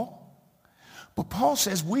like Paul. But Paul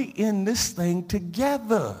says we're in this thing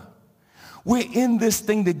together. We're in this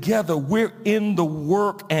thing together. We're in the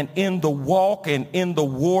work and in the walk and in the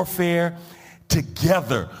warfare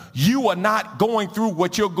together. You are not going through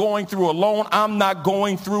what you're going through alone. I'm not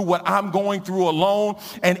going through what I'm going through alone.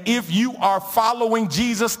 And if you are following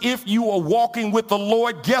Jesus, if you are walking with the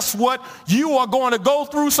Lord, guess what? You are going to go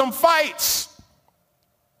through some fights.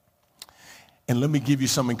 And let me give you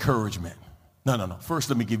some encouragement. No. First,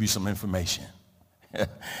 let me give you some information.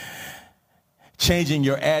 Changing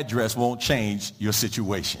your address won't change your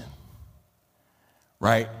situation,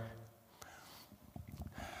 right?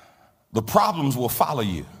 The problems will follow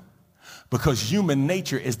you because human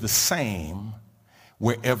nature is the same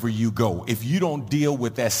wherever you go. If you don't deal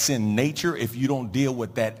with that sin nature, if you don't deal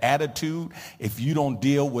with that attitude, if you don't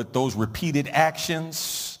deal with those repeated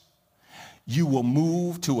actions, you will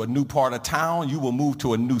move to a new part of town, you will move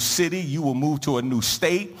to a new city, you will move to a new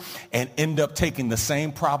state and end up taking the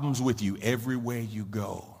same problems with you everywhere you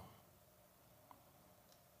go.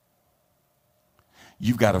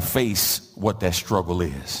 You've got to face what that struggle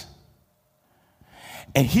is.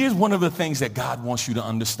 And here's one of the things that God wants you to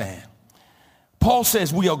understand. Paul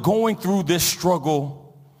says we are going through this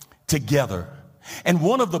struggle together. And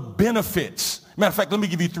one of the benefits, matter of fact, let me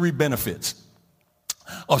give you 3 benefits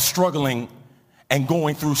of struggling and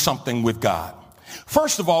going through something with God.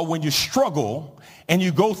 First of all, when you struggle and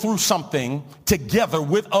you go through something together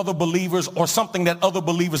with other believers or something that other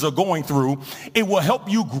believers are going through, it will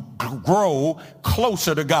help you grow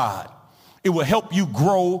closer to God. It will help you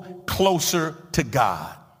grow closer to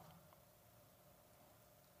God.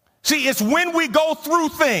 See, it's when we go through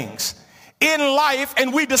things in life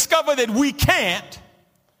and we discover that we can't,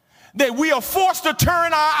 that we are forced to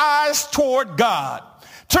turn our eyes toward God.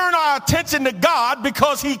 Turn our attention to God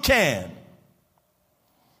because he can.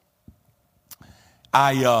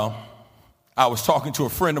 I was talking to a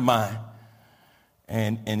friend of mine,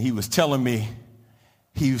 and he was telling me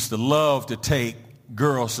he used to love to take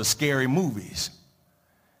girls to scary movies.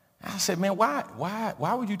 I said, man,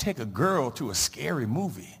 why would you take a girl to a scary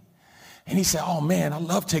movie? And he said, oh man, I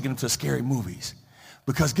love taking them to scary movies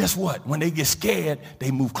because guess what? When they get scared, they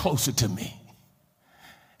move closer to me.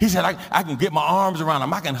 He said, I can get my arms around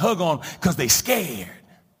them. I can hug on them because they're scared.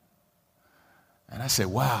 And I said,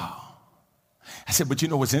 wow. I said, but you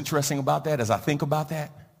know what's interesting about that as I think about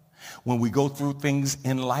that? When we go through things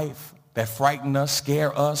in life that frighten us,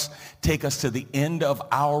 scare us, take us to the end of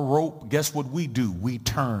our rope, guess what we do? We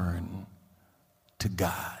turn to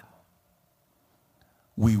God.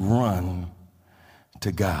 We run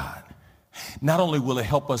to God. Not only will it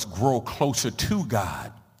help us grow closer to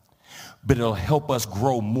God, but it'll help us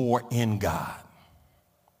grow more in God.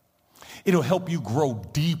 It'll help you grow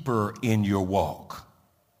deeper in your walk.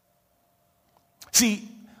 See,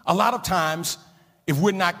 a lot of times, if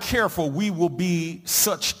we're not careful, we will be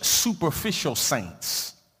such superficial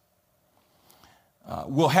saints.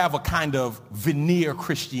 We'll have a kind of veneer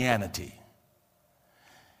Christianity.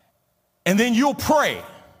 And then you'll pray.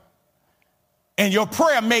 And your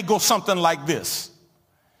prayer may go something like this.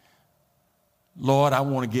 Lord, I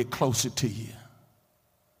want to get closer to you.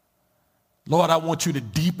 Lord, I want you to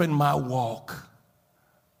deepen my walk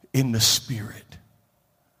in the Spirit.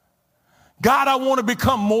 God, I want to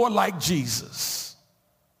become more like Jesus.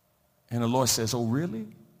 And the Lord says, oh, really?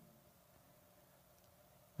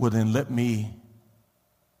 Well, then let me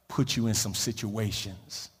put you in some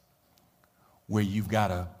situations where you've got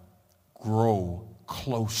to grow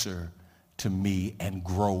closer to me and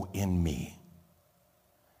grow in me.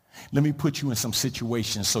 Let me put you in some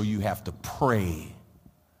situations so you have to pray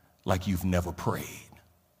like you've never prayed.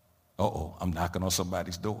 Uh-oh, I'm knocking on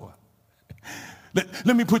somebody's door.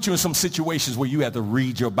 Let me put you in some situations where you have to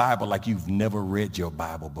read your Bible like you've never read your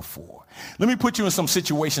Bible before. Let me put you in some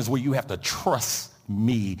situations where you have to trust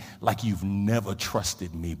me like you've never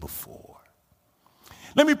trusted me before.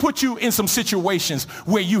 Let me put you in some situations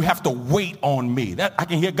where you have to wait on me. I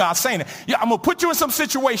can hear God saying that. Yeah, I'm going to put you in some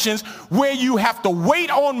situations where you have to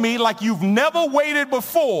wait on me like you've never waited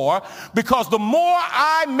before, because the more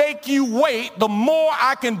I make you wait, the more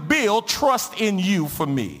I can build trust in you for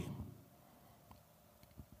me.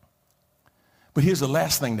 But here's the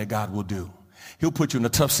last thing that God will do. He'll put you in a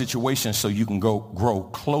tough situation so you can grow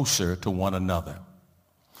closer to one another.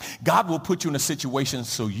 God will put you in a situation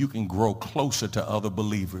so you can grow closer to other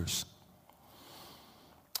believers.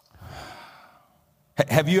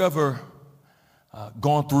 Have you ever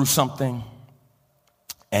gone through something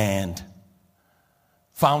and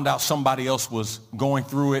found out somebody else was going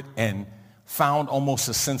through it and found almost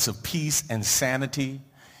a sense of peace and sanity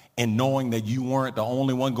in knowing that you weren't the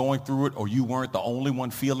only one going through it, or you weren't the only one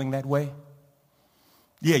feeling that way?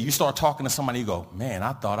 Yeah, you start talking to somebody, you go, man,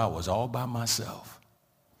 I thought I was all by myself.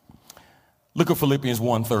 Look at Philippians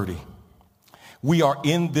 1:30. We are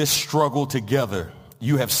in this struggle together.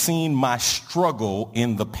 You have seen my struggle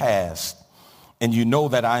in the past, and you know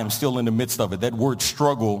that I am still in the midst of it. That word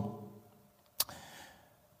struggle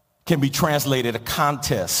can be translated a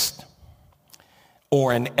contest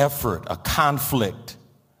or an effort, a conflict.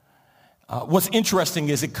 What's interesting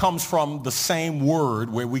is it comes from the same word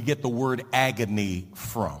where we get the word agony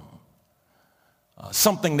from.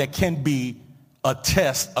 Something that can be a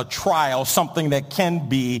test, a trial, something that can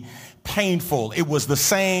be painful. It was the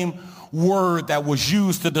same word that was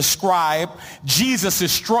used to describe Jesus'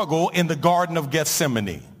 struggle in the Garden of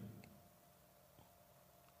Gethsemane.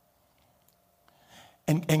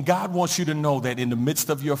 And God wants you to know that in the midst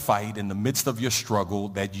of your fight, in the midst of your struggle,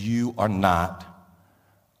 that you are not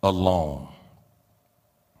alone.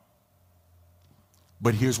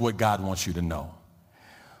 But here's what God wants you to know.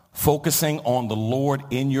 Focusing on the Lord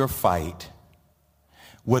in your fight,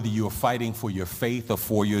 whether you're fighting for your faith or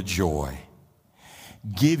for your joy,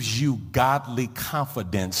 gives you godly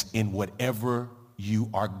confidence in whatever you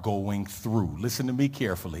are going through. Listen to me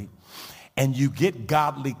carefully. And you get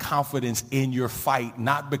godly confidence in your fight,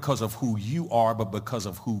 not because of who you are, but because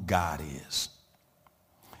of who God is.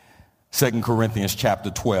 2 Corinthians chapter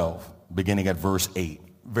 12, beginning at verse 8.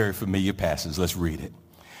 Very familiar passage. Let's read it.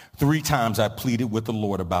 3 times I pleaded with the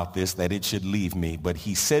Lord about this, that it should leave me. But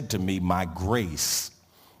he said to me, my grace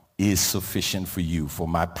is sufficient for you, for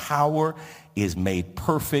my power is made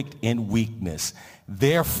perfect in weakness.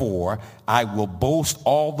 Therefore, I will boast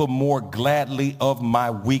all the more gladly of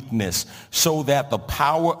my weakness, so that the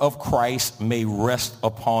power of Christ may rest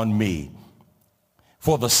upon me.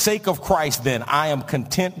 For the sake of Christ, then, I am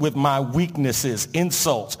content with my weaknesses,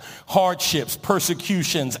 insults, hardships,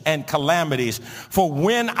 persecutions, and calamities. For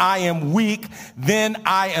when I am weak, then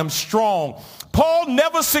I am strong. Paul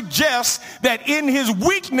never suggests that in his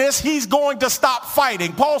weakness, he's going to stop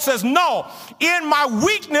fighting. Paul says, no, in my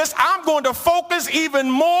weakness, I'm going to focus even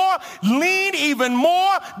more, lean even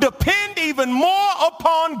more, depend even more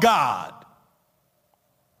upon God.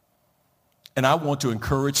 And I want to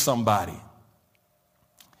encourage somebody.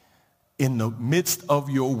 In the midst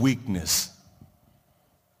of your weakness,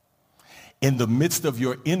 in the midst of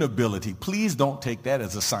your inability, please don't take that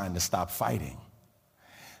as a sign to stop fighting.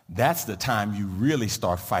 That's the time you really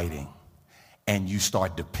start fighting and you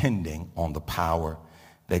start depending on the power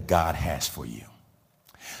that God has for you.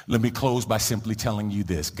 Let me close by simply telling you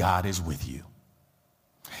this. God is with you.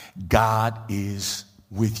 God is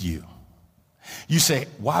with you. You say,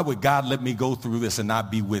 why would God let me go through this and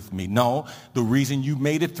not be with me? No, the reason you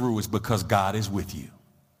made it through is because God is with you.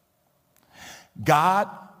 God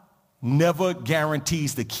never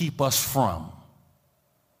guarantees to keep us from,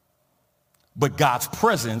 but God's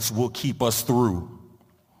presence will keep us through.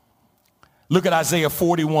 Look at Isaiah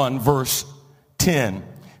 41, verse 10.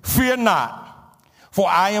 Fear not, for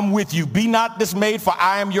I am with you. Be not dismayed, for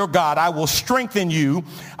I am your God. I will strengthen you.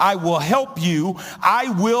 I will help you. I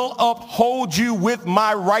will uphold you with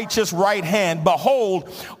my righteous right hand. Behold,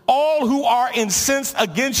 all who are incensed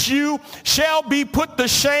against you shall be put to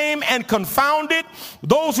shame and confounded.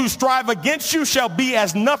 Those who strive against you shall be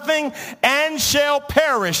as nothing and shall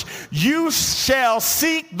perish. You shall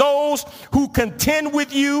seek those who contend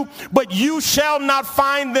with you, but you shall not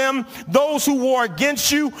find them. Those who war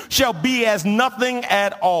against you shall be as nothing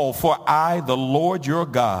at all. For I, the Lord your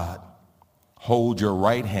God, hold your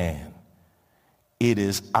right hand. It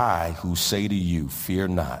is I who say to you, fear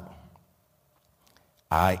not.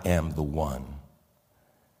 I am the one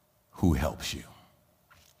who helps you.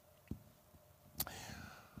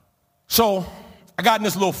 So I got in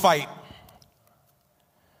this little fight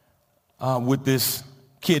with this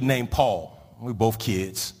kid named Paul. We're both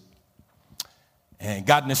kids. And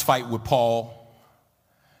got in this fight with Paul.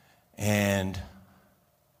 And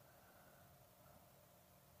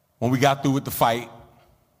when we got through with the fight,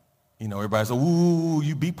 you know, everybody said, ooh,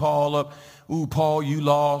 you beat Paul up. Ooh, Paul, you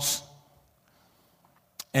lost.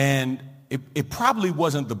 And it probably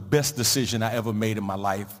wasn't the best decision I ever made in my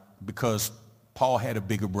life because Paul had a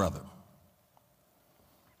bigger brother.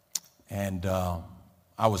 And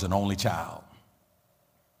I was an only child.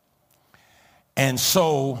 And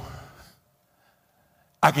so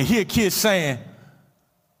I could hear kids saying,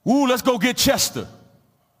 ooh, let's go get Chester.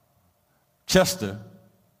 Chester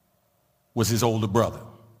was his older brother.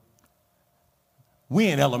 We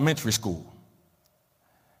in elementary school.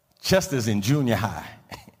 Chester's in junior high.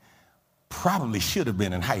 Probably should have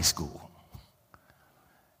been in high school.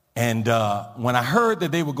 And when I heard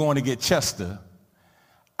that they were going to get Chester,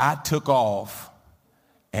 I took off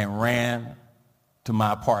and ran to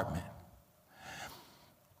my apartment.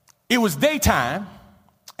 It was daytime,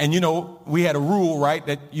 and you know, we had a rule, right,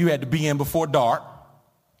 that you had to be in before dark.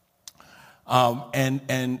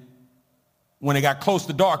 And when it got close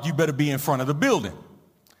to dark, you better be in front of the building.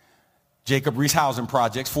 Jacob Reese Housing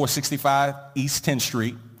Projects, 465 East 10th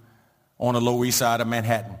Street on the Lower East Side of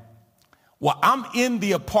Manhattan. Well, I'm in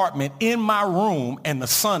the apartment in my room, and the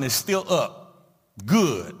sun is still up.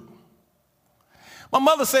 Good. My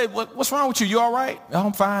mother said, what's wrong with you? You all right? Oh,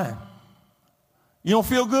 I'm fine. You don't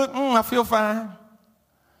feel good? I feel fine.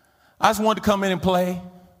 I just wanted to come in and play.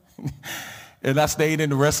 And I stayed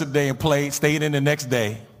in the rest of the day and played, stayed in the next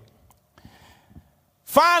day.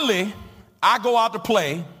 Finally, I go out to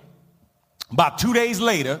play about 2 days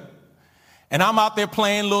later, and I'm out there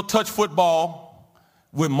playing a little touch football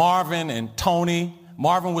with Marvin and Tony.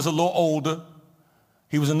 Marvin was a little older.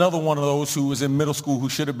 He was another one of those who was in middle school who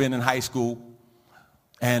should have been in high school.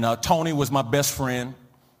 And Tony was my best friend,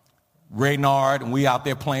 Reynard, and we out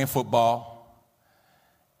there playing football.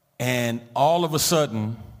 And all of a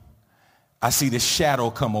sudden, I see this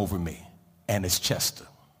shadow come over me, and it's Chester.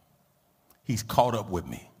 He's caught up with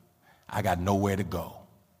me. I got nowhere to go.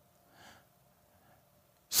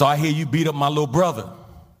 So I hear you beat up my little brother.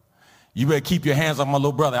 You better keep your hands on my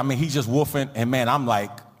little brother. I mean, he's just woofing, and man,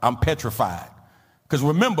 I'm petrified. Because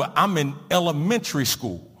remember, I'm in elementary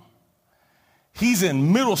school. He's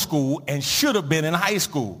in middle school and should have been in high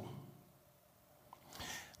school.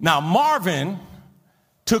 Now, Marvin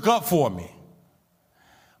took up for me.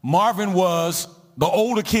 Marvin was the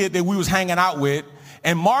older kid that we was hanging out with,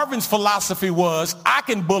 and Marvin's philosophy was, I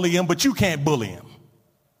can bully him, but you can't bully him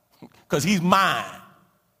because he's mine.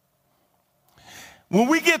 When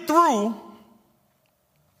we get through,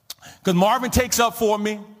 because Marvin takes up for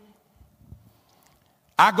me,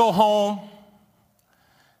 I go home.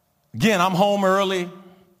 Again, I'm home early,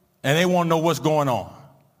 and they want to know what's going on.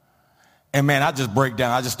 And man, I just break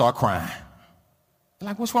down. I just start crying. They're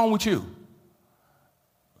like, what's wrong with you?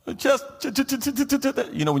 Just,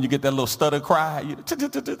 you know, when you get that little stutter cry,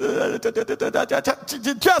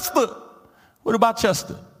 Chester. What about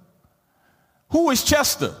Chester? Who is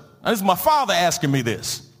Chester? Now, this is my father asking me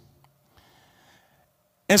this.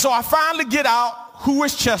 And so I finally get out who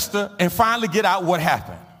is Chester and finally get out what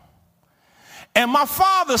happened. And my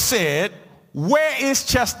father said, where is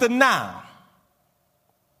Chester now?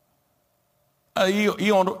 He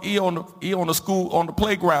on the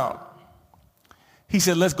playground. He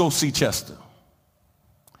said, let's go see Chester.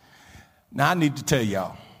 Now, I need to tell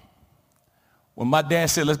y'all, when my dad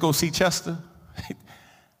said, let's go see Chester,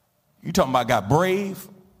 you talking about got brave?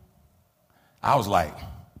 I was like,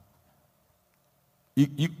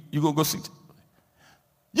 you gonna go see?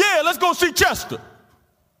 Yeah, let's go see Chester.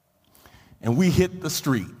 And we hit the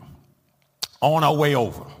street on our way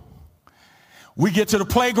over. We get to the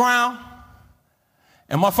playground,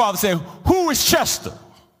 and my father said, who is Chester?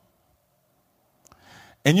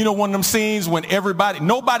 And you know one of them scenes when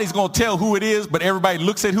nobody's going to tell who it is, but everybody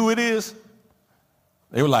looks at who it is?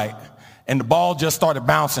 They were like, and the ball just started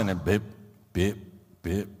bouncing and bip, bip,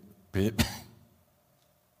 bip, bip.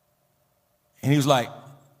 And he was like,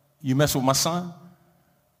 you mess with my son?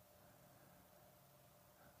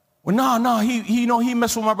 Well, no, he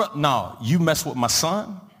messed with my brother. No, you mess with my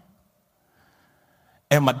son?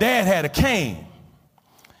 And my dad had a cane,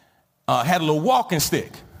 had a little walking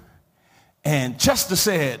stick. And Chester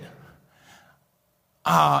said,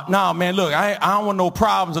 nah, man, look, I don't want no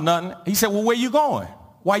problems or nothing. He said, well, where you going?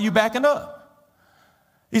 Why you backing up?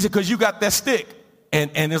 He said, because you got that stick.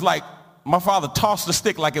 And it's like my father tossed the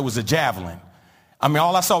stick like it was a javelin. I mean,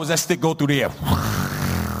 all I saw was that stick go through the air.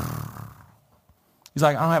 He's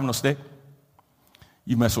like, I don't have no stick.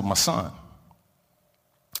 You mess with my son.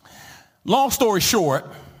 Long story short,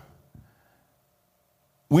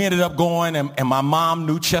 we ended up going, and my mom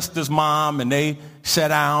knew Chester's mom, and they sat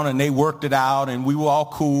down and they worked it out, and we were all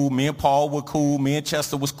cool. Me and Paul were cool. Me and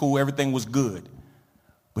Chester was cool. Everything was good.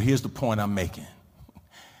 But here's the point I'm making.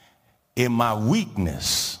 In my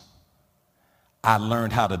weakness, I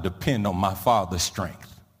learned how to depend on my father's strength.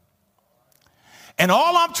 And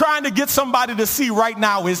all I'm trying to get somebody to see right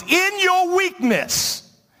now is in your weakness,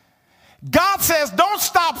 God says, don't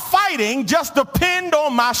stop fighting, just depend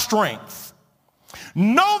on my strength.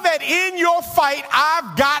 Know that in your fight,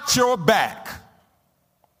 I've got your back.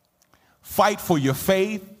 Fight for your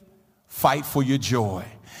faith, fight for your joy.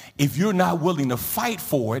 If you're not willing to fight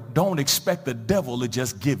for it, don't expect the devil to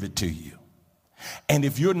just give it to you. And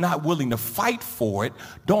if you're not willing to fight for it,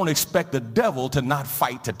 don't expect the devil to not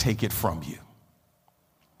fight to take it from you.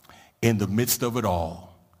 In the midst of it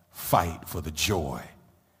all, fight for the joy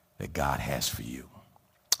that God has for you.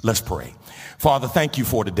 Let's pray. Father, thank you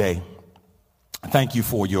for today. Thank you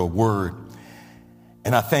for your word.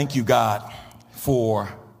 And I thank you, God, for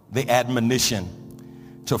the admonition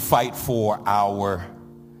to fight for our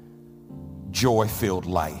joy-filled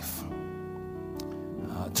life.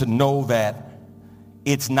 To know that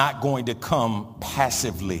it's not going to come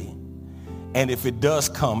passively. And if it does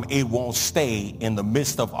come, it won't stay in the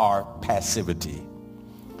midst of our passivity.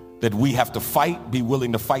 That we have to fight, be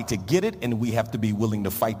willing to fight to get it, and we have to be willing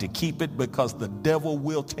to fight to keep it, because the devil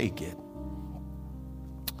will take it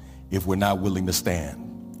if we're not willing to stand.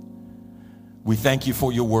 We thank you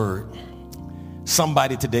for your word.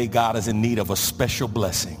 Somebody today, God, is in need of a special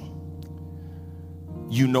blessing.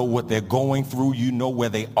 You know what they're going through. You know where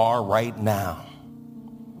they are right now.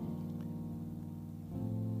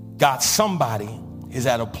 God, somebody is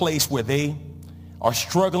at a place where they are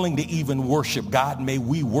struggling to even worship. God, may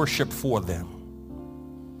we worship for them.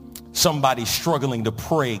 Somebody struggling to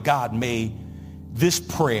pray. God, may this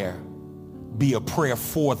prayer be a prayer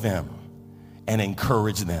for them and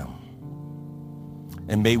encourage them.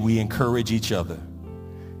 And may we encourage each other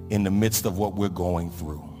in the midst of what we're going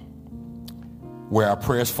through. Where our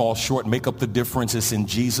prayers fall short, make up the difference. It's in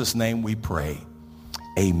Jesus' name we pray.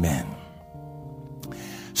 Amen.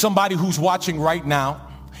 Somebody who's watching right now,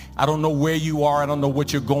 I don't know where you are. I don't know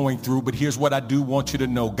what you're going through, but here's what I do want you to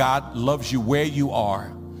know. God loves you where you are,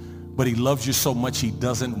 but he loves you so much he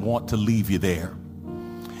doesn't want to leave you there.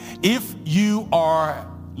 If you are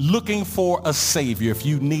looking for a Savior, if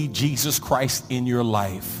you need Jesus Christ in your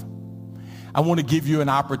life, I want to give you an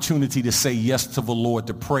opportunity to say yes to the Lord,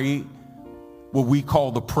 to pray what we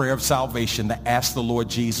call the prayer of salvation, to ask the Lord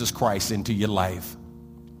Jesus Christ into your life.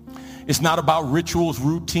 It's not about rituals,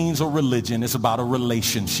 routines, or religion. It's about a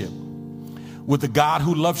relationship with the God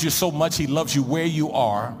who loves you so much. He loves you where you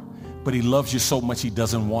are, but he loves you so much he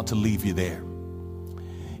doesn't want to leave you there.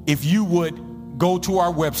 If you would go to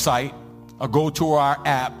our website or go to our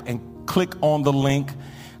app and click on the link,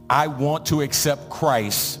 I want to accept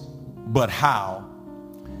Christ, but how?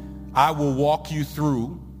 I will walk you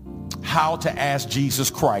through how to ask Jesus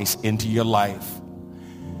Christ into your life.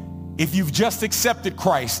 If you've just accepted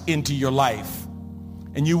Christ into your life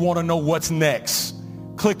and you want to know what's next,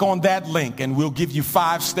 click on that link and we'll give you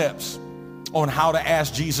 5 steps on how to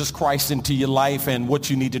ask Jesus Christ into your life and what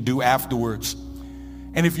you need to do afterwards.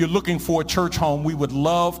 And if you're looking for a church home, we would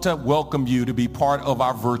love to welcome you to be part of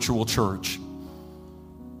our virtual church.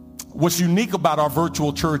 What's unique about our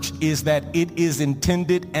virtual church is that it is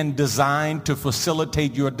intended and designed to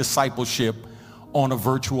facilitate your discipleship on a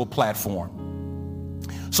virtual platform.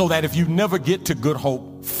 So that if you never get to Good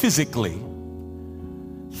Hope physically,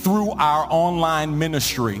 through our online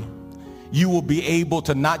ministry, you will be able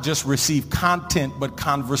to not just receive content, but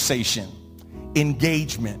conversation,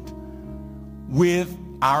 engagement with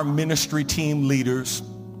our ministry team leaders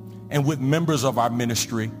and with members of our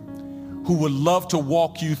ministry who would love to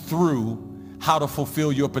walk you through how to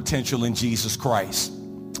fulfill your potential in Jesus Christ.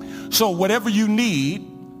 So whatever you need,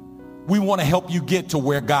 we want to help you get to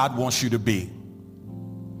where God wants you to be.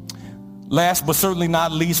 Last but certainly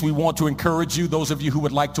not least, we want to encourage you, those of you who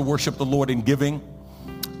would like to worship the Lord in giving,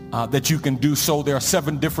 that you can do so. There are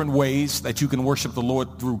 7 different ways that you can worship the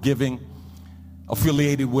Lord through giving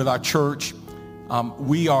affiliated with our church.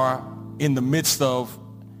 We are in the midst of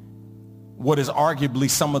what is arguably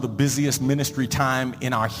some of the busiest ministry time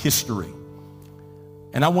in our history.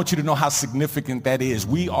 And I want you to know how significant that is.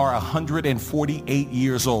 We are 148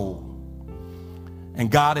 years old. And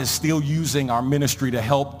God is still using our ministry to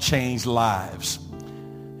help change lives.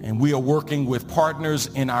 And we are working with partners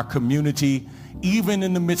in our community, even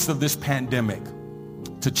in the midst of this pandemic,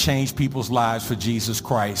 to change people's lives for Jesus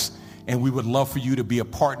Christ. And we would love for you to be a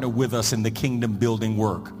partner with us in the kingdom building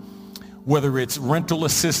work. Whether it's rental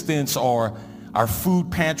assistance or our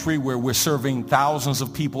food pantry where we're serving thousands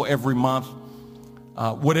of people every month,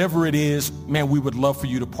 whatever it is, man, we would love for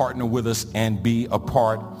you to partner with us and be a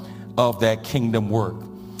part of that kingdom work.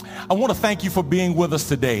 I want to thank you for being with us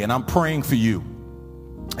today, and I'm praying for you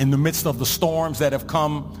in the midst of the storms that have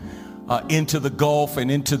come into the Gulf and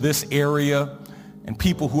into this area, and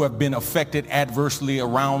people who have been affected adversely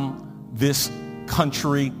around this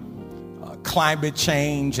country, climate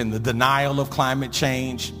change and the denial of climate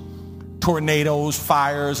change, tornadoes,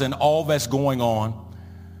 fires, and all that's going on.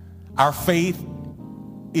 Our faith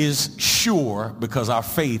is sure because our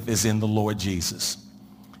faith is in the Lord Jesus.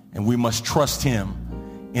 And we must trust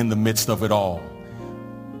him in the midst of it all.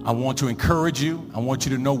 I want to encourage you. I want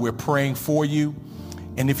you to know we're praying for you.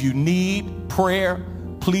 And if you need prayer,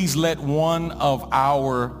 please let one of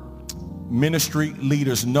our ministry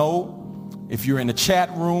leaders know. If you're in the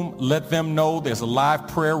chat room, let them know. There's a live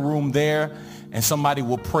prayer room there, and somebody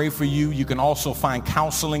will pray for you. You can also find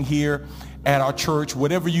counseling here at our church.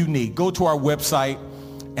 Whatever you need, go to our website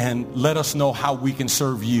and let us know how we can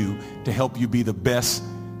serve you to help you be the best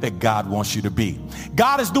that God wants you to be.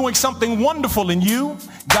 God is doing something wonderful in you.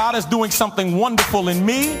 God is doing something wonderful in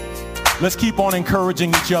me. Let's keep on encouraging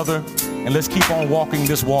each other, and let's keep on walking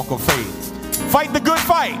this walk of faith. Fight the good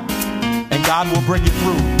fight, and God will bring you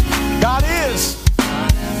through. God is.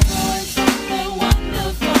 God is doing something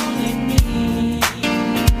wonderful in me.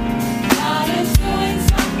 God is doing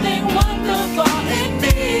something wonderful in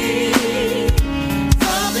me.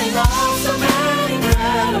 Something awesome and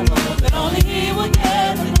incredible that only he would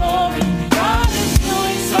get the glory. God is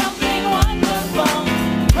doing something wonderful,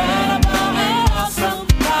 incredible and awesome.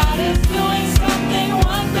 God is doing something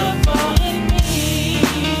wonderful in me.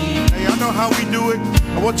 Hey, I know how we do it.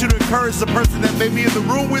 I want you to encourage the person that may be in the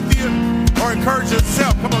room with you, or encourage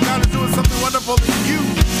yourself. Come on, God is doing something wonderful in you.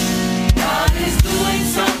 God is doing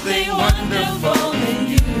something wonderful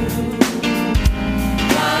in you.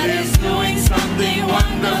 God is doing something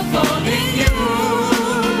wonderful in you.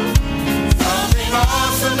 Something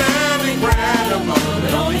awesome and incredible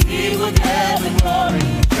that only he would get the glory.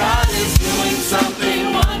 God is doing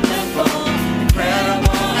something wonderful,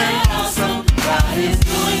 incredible and awesome. God is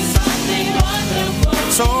doing something wonderful.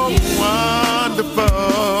 So wonderful.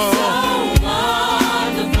 So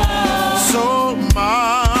wonderful. So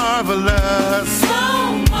marvelous. So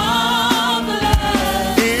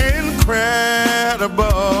marvelous.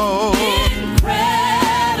 Incredible. Incredible.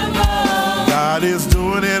 God is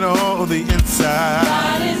doing it on the inside.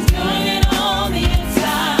 God is doing it on the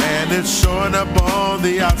inside. And it's showing up on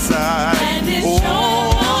the outside. And it's showing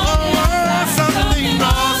on the outside. Something